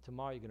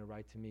 Tomorrow you're going to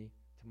write to me.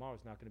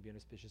 Tomorrow's not going to be an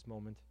auspicious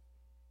moment.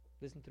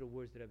 Listen to the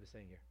words that Rebbe is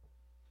saying here.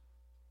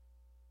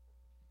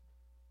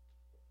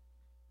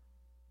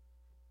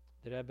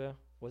 The Rebbe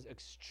was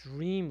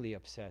extremely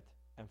upset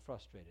and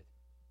frustrated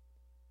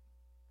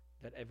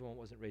that everyone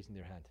wasn't raising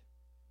their hand.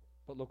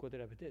 But look what the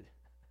Rebbe did.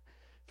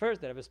 First,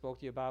 the Rebbe spoke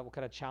to you about what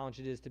kind of challenge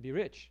it is to be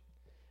rich.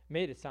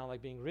 Made it sound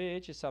like being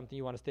rich is something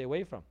you want to stay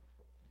away from.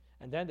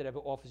 And then the Rebbe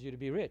offers you to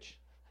be rich.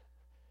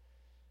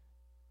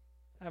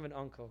 I have an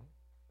uncle.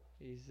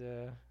 He's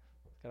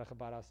got a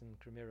Chabad house in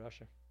Crimea,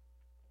 Russia.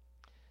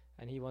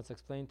 And he once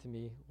explained to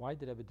me, why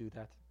did the Rebbe do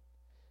that?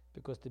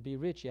 Because to be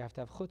rich, you have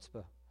to have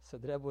chutzpah. So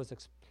the Rebbe was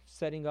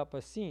setting up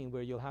a scene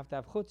where you'll have to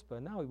have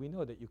chutzpah. Now we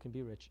know that you can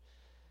be rich.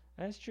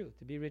 And it's true.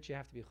 To be rich, you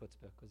have to be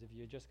chutzpah. Because if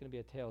you're just going to be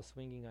a tail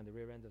swinging on the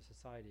rear end of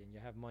society and you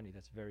have money,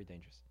 that's very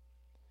dangerous.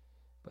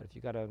 But if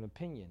you got an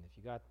opinion, if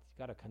you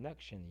got a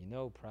connection, you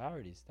know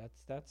priorities,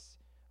 that's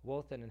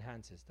wealth that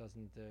enhances,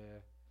 doesn't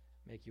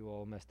make you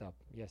all messed up.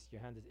 Yes,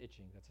 your hand is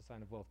itching. That's a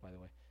sign of wealth, by the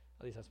way.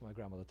 At least that's what my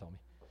grandmother told me.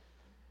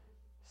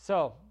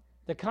 So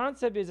the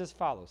concept is as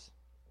follows.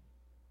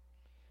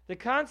 The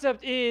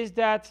concept is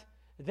that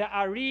the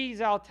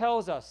Arizal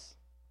tells us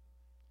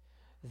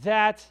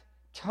that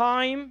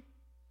time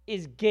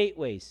is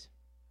gateways.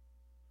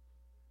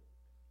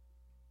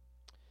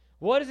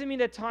 What does it mean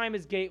that time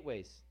is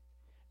gateways?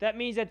 That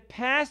means that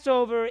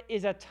Passover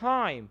is a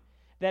time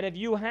that if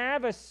you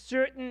have a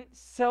certain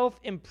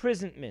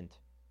self-imprisonment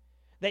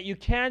that you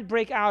can't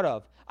break out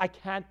of, I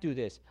can't do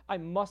this, I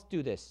must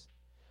do this.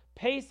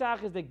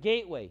 Pesach is the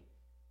gateway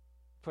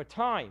for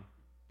time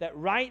that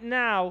right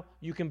now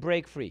you can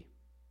break free.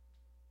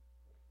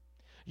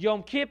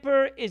 Yom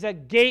Kippur is a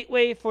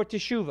gateway for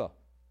Teshuvah.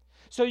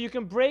 So you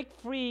can break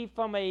free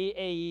from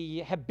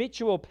a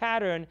habitual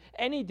pattern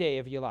any day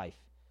of your life.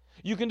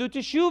 You can do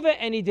Teshuvah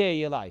any day of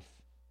your life.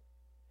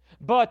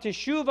 But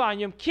Teshuvah on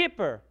Yom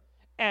Kippur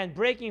and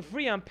breaking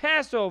free on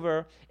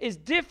Passover is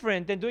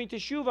different than doing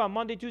Teshuvah on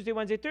Monday, Tuesday,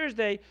 Wednesday,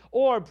 Thursday,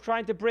 or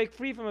trying to break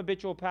free from a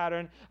habitual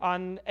pattern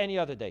on any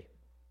other day.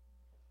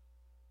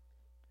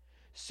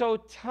 So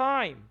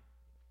time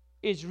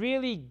is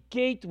really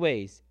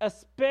gateways,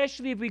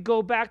 especially if we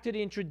go back to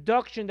the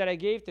introduction that I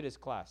gave to this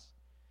class.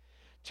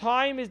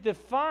 Time is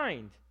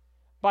defined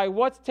by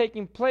what's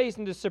taking place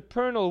in the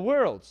supernal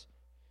worlds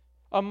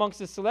amongst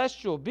the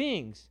celestial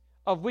beings,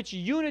 of which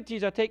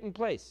unities are taking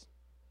place.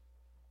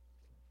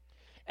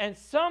 And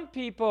some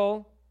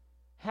people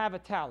have a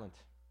talent.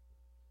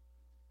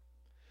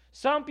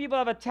 Some people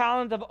have a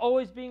talent of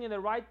always being in the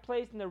right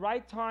place, in the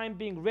right time,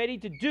 being ready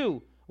to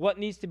do what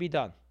needs to be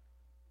done.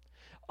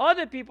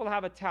 Other people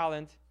have a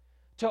talent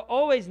to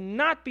always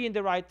not be in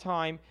the right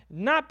time,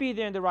 not be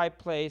there in the right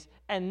place,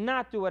 and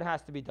not do what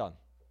has to be done.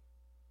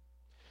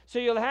 So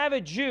you'll have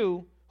a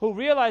Jew who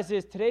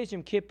realizes today's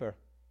Yom Kippur.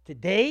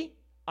 Today,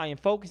 I am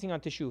focusing on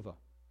Teshuvah.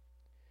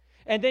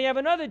 And then you have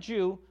another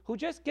Jew who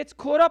just gets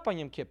caught up on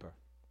Yom Kippur.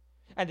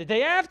 And the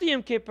day after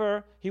Yom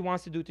Kippur, he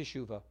wants to do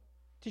Teshuvah.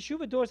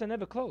 Teshuvah doors are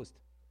never closed.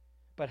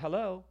 But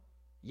hello,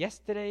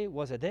 yesterday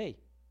was a day.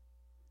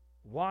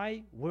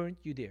 Why weren't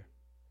you there?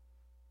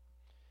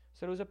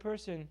 So there was a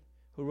person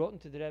who wrote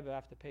into the Rebbe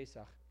after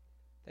Pesach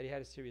that he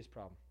had a serious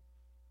problem.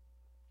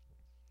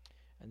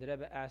 And the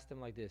Rebbe asked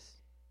him like this.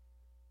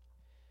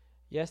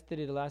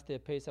 Yesterday, the last day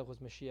of Pesach, was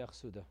Mashiach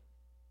Suda.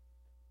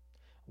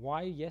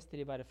 Why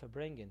yesterday by the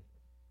Farbrengen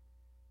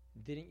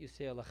didn't you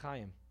say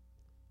Alachaim?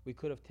 We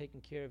could have taken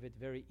care of it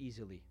very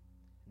easily.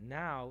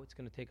 Now it's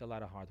going to take a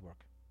lot of hard work.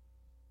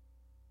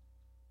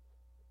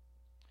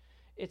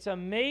 It's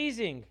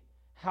amazing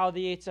how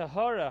the Yetzer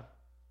Hara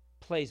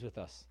plays with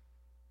us.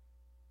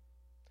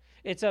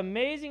 It's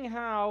amazing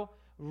how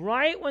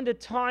right when the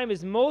time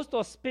is most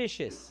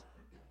auspicious,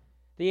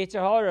 the Yetzer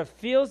Hara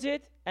feels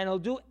it and he'll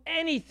do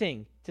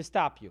anything to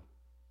stop you.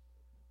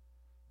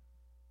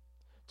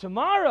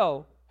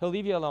 Tomorrow, he'll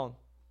leave you alone.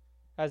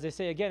 As they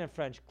say again in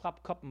French, klap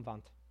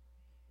koppenwand.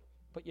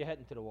 Put your head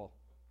into the wall.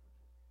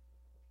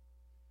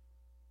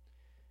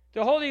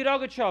 The Holy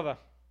Rogatchover,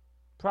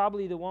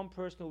 probably the one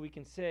person who we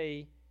can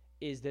say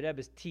is the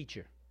Rebbe's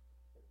teacher.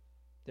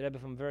 The Rebbe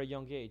from a very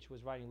young age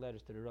was writing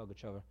letters to the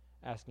Rogatchover,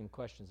 asking him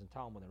questions in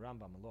Talmud and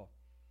Rambam and law.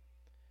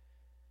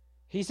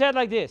 He said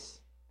like this,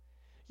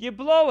 you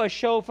blow a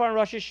shofar on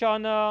Rosh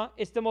Hashanah,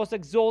 it's the most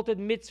exalted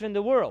mitzvah in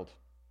the world.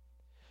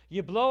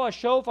 You blow a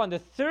shofar on the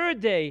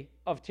third day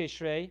of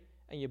Tishrei,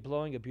 and you're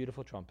blowing a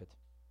beautiful trumpet.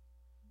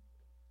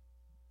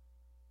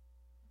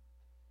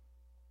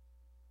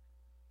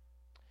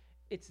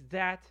 It's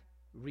that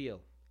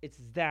real. It's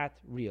that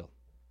real.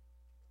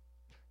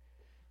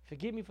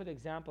 Forgive me for the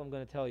example I'm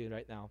going to tell you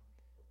right now,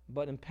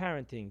 but in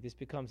parenting, this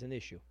becomes an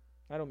issue.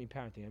 I don't mean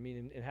parenting, I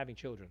mean in having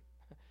children.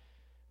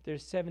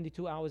 There's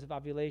 72 hours of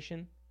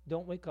ovulation.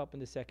 Don't wake up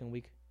in the second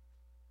week.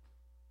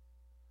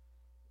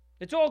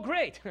 It's all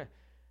great,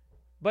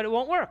 but it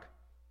won't work.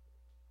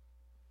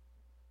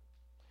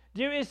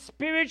 There is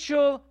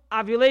spiritual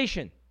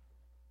ovulation.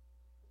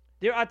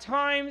 There are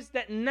times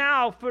that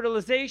now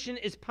fertilization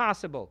is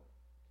possible.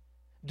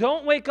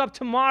 Don't wake up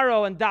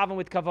tomorrow and daven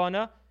with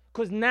kavanah,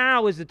 because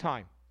now is the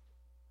time.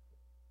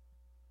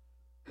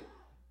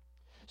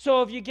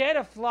 So if you get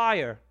a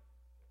flyer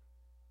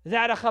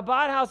that a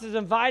Chabad house is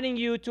inviting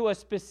you to a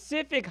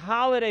specific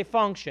holiday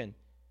function,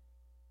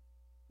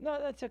 no,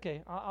 that's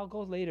okay. I'll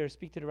go later,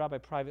 speak to the rabbi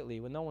privately.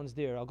 When no one's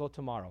there, I'll go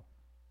tomorrow.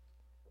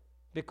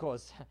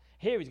 Because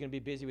here he's going to be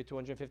busy with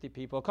 250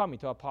 people coming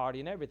to a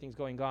party and everything's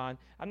going on.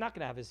 I'm not going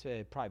to have his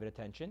private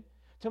attention.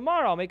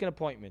 Tomorrow I'll make an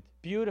appointment.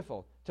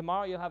 Beautiful.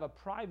 Tomorrow you'll have a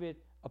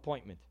private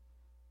appointment.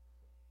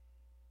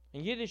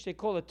 In Yiddish they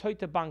call it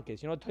Toite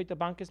Bankes. You know what Toite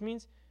Bankes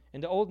means?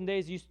 In the olden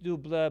days they used to do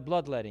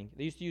bloodletting.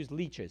 They used to use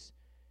leeches.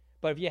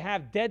 But if you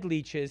have dead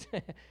leeches,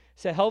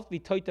 so healthy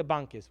Toite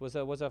Bankes was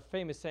a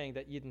famous saying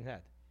that Yidden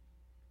had.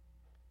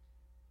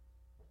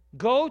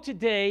 Go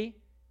today,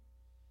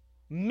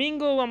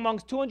 mingle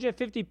amongst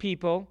 250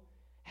 people,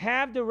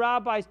 have the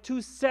rabbi's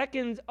 2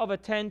 seconds of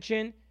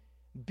attention,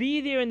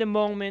 be there in the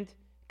moment,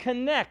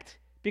 connect,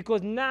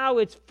 because now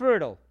it's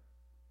fertile.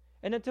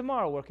 And then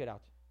tomorrow work it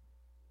out.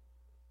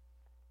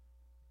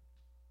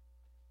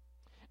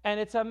 And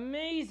it's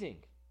amazing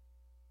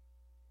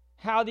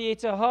how the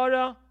Yetzer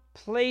Hara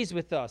plays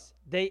with us,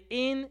 day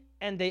in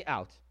and day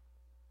out.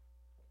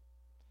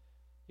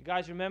 You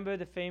guys remember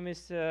the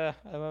famous, I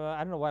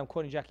don't know why I'm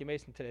quoting Jackie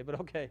Mason today, but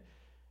okay.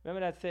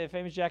 Remember that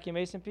famous Jackie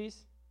Mason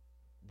piece?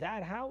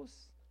 That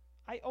house,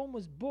 I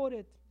almost bought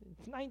it.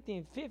 It's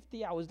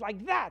 1950. I was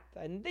like that.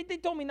 And they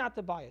told me not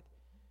to buy it.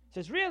 He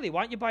says, really?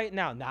 Why don't you buy it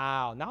now?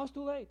 Now it's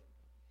too late.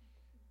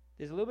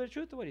 There's a little bit of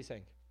truth to what he's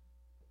saying.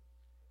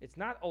 It's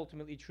not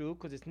ultimately true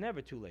because it's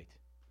never too late.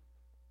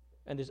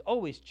 And there's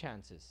always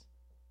chances.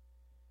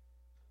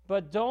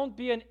 But don't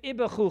be an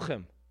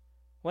ibechuchem.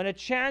 When a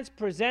chance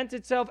presents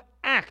itself,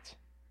 act.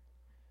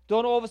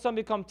 Don't all of a sudden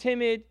become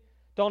timid.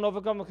 Don't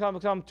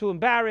become too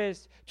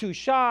embarrassed, too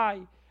shy.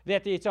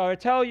 Let the Yetzer Hara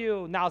tell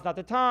you, now's not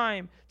the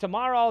time.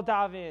 Tomorrow I'll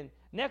dive in.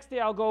 Next day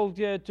I'll go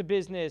to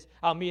business.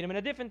 I'll meet him in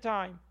a different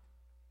time.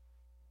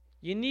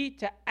 You need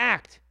to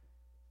act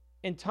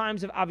in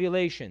times of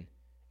ovulation.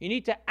 You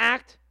need to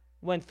act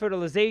when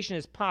fertilization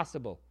is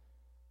possible.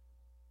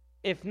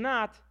 If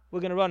not, we're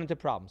going to run into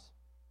problems.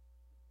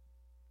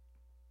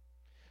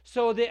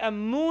 So the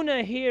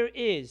Emuna here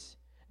is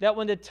that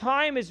when the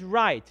time is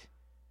right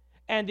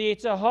and the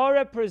Yetzer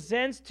Hara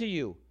presents to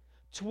you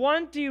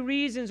 20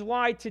 reasons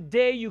why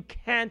today you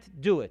can't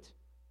do it,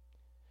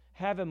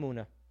 have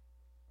Emuna.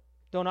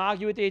 Don't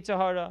argue with the Yetzer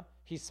Hara.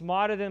 He's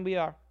smarter than we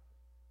are.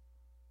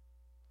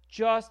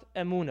 Just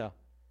Emuna.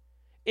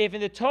 If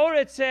in the Torah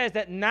it says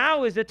that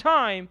now is the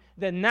time,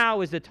 then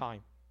now is the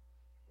time.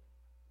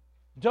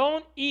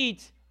 Don't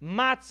eat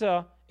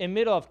matzah in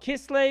middle of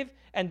Kislev,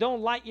 and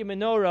don't light your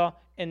menorah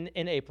in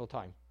April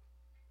time.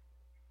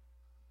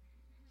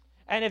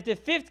 And if the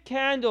 5th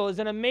candle is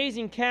an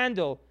amazing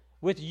candle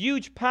with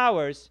huge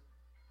powers,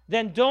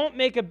 then don't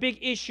make a big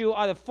issue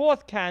out of the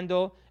fourth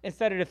candle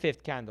instead of the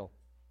fifth candle.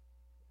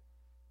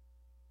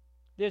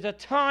 There's a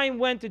time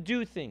when to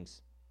do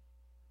things.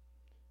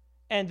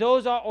 And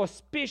those are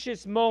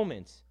auspicious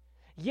moments.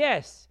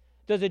 Yes.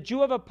 Does a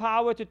Jew have a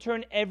power to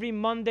turn every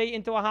Monday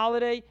into a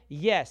holiday?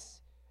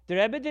 Yes. The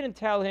Rebbe didn't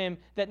tell him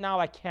that now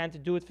I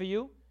can't do it for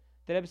you.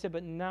 The Rebbe said,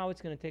 but now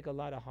it's going to take a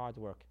lot of hard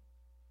work.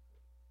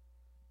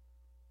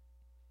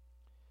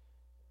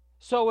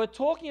 So we're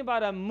talking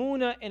about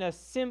Emuna in a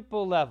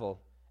simple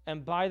level.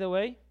 And by the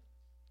way,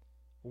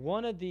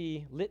 one of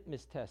the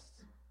litmus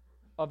tests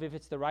of if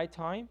it's the right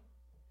time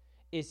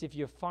is if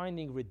you're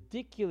finding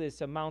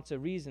ridiculous amounts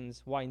of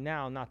reasons why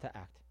now not to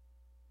act.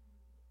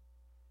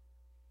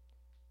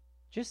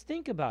 Just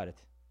think about it.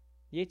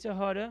 Yetzer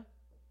Hara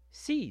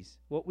sees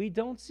what we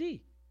don't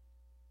see.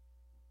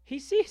 He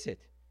sees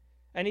it.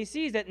 And he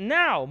sees that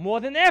now, more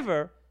than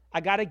ever,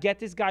 I got to get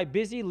this guy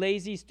busy,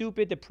 lazy,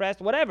 stupid, depressed,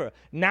 whatever.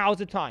 Now's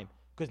the time.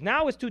 Because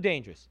now it's too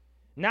dangerous.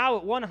 Now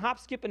at one hop,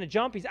 skip, and a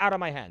jump, he's out of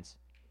my hands.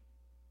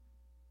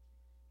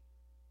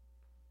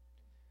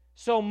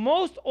 So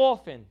most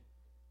often,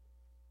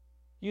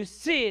 you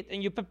see it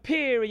and you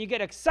prepare and you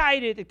get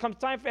excited. It comes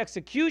time for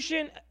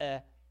execution.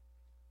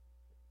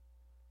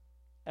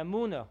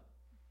 Emuna,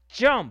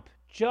 jump.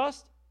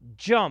 Just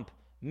jump.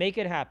 Make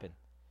it happen.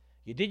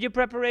 You did your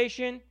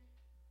preparation.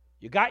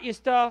 You got your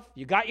stuff.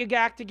 You got your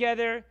act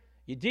together.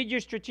 You did your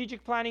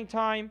strategic planning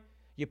time.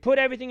 You put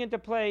everything into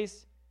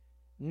place.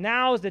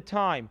 Now's the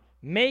time.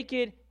 Make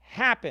it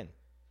happen.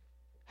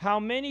 How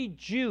many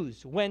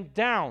Jews went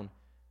down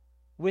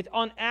with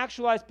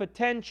unactualized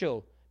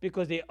potential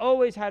because they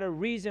always had a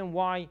reason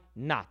why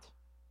not?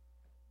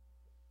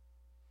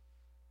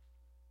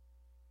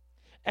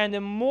 And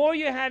the more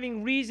you're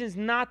having reasons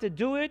not to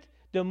do it,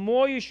 the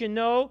more you should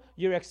know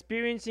you're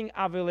experiencing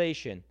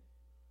ovulation.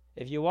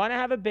 If you want to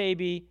have a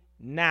baby,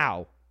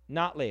 now,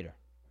 not later.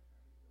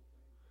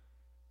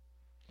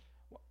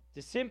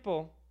 The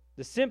simple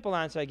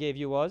answer I gave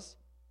you was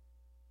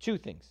two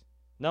things.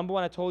 Number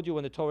one, I told you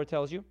when the Torah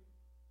tells you,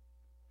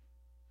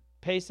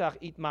 Pesach,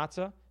 eat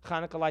matzah,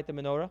 Chanukah, light the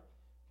menorah.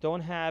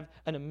 Don't have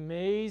an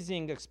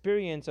amazing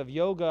experience of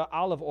yoga,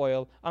 olive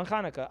oil on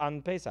Chanukah,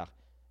 on Pesach.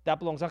 That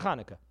belongs on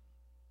Chanukah.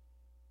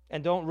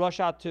 And don't rush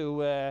out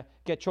to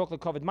get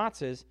chocolate-covered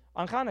matzahs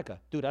on Chanukah.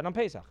 Do that on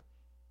Pesach.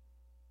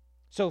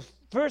 So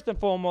first and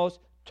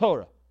foremost,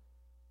 Torah.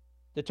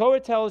 The Torah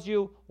tells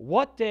you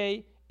what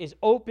day is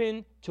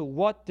open to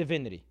what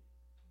divinity.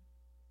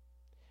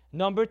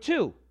 Number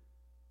two,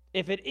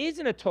 if it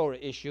isn't a Torah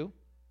issue,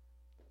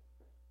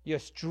 your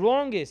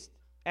strongest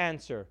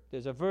answer,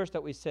 there's a verse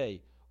that we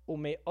say,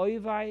 Ume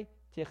oivai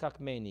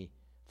techakmeni,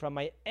 from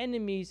my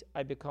enemies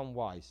I become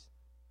wise.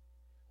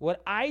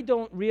 What I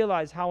don't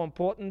realize how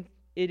important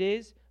it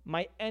is,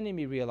 my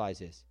enemy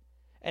realizes.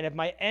 And if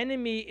my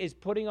enemy is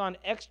putting on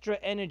extra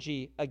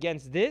energy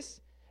against this,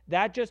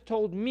 that just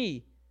told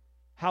me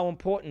how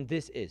important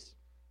this is.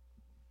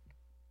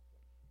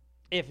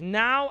 If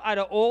now, out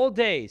of all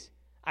days,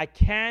 I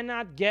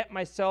cannot get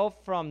myself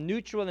from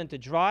neutral into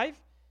drive,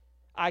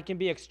 I can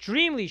be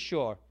extremely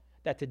sure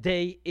that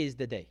today is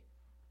the day.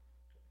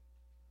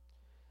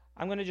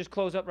 I'm going to just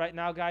close up right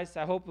now, guys.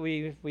 I hope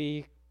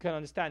we can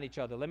understand each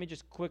other. Let me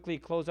just quickly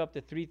close up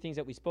the three things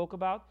that we spoke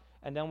about,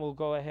 and then we'll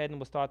go ahead and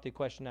we'll start the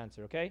question and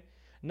answer, okay?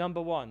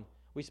 Number one,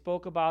 we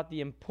spoke about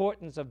the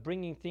importance of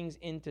bringing things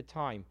into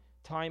time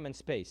and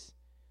space.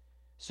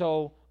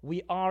 So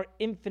we are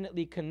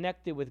infinitely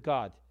connected with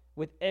God,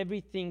 with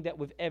everything that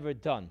we've ever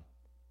done.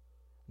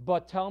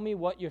 But tell me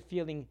what you're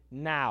feeling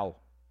now.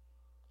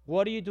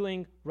 What are you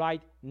doing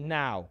right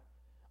now?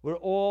 We're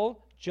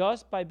all,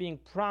 just by being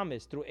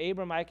promised through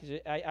Abraham,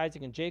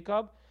 Isaac, and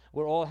Jacob,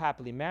 we're all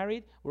happily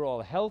married, we're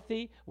all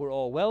healthy, we're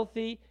all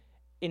wealthy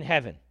in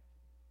heaven.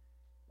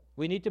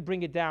 We need to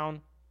bring it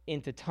down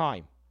into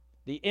time.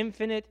 The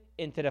infinite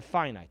into the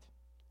finite.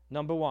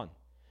 Number one.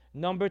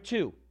 Number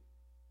two,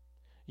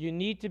 you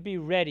need to be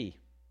ready.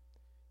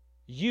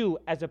 You,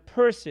 as a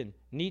person,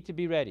 need to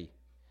be ready.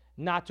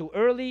 Not too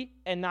early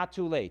and not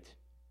too late.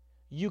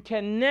 You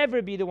can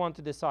never be the one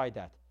to decide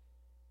that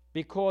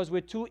because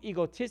we're too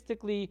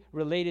egotistically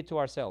related to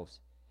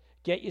ourselves.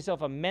 Get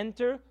yourself a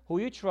mentor who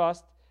you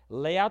trust,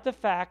 lay out the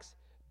facts,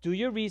 do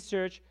your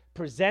research,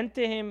 present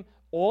to him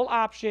all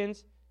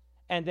options,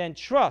 and then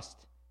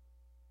trust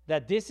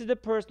that this is the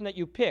person that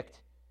you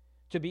picked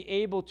to be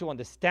able to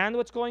understand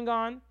what's going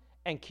on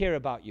and care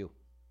about you.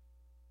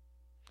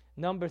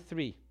 Number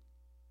three,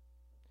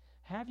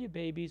 have your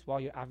babies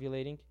while you're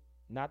ovulating,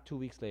 not 2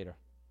 weeks later.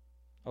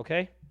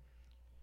 Okay?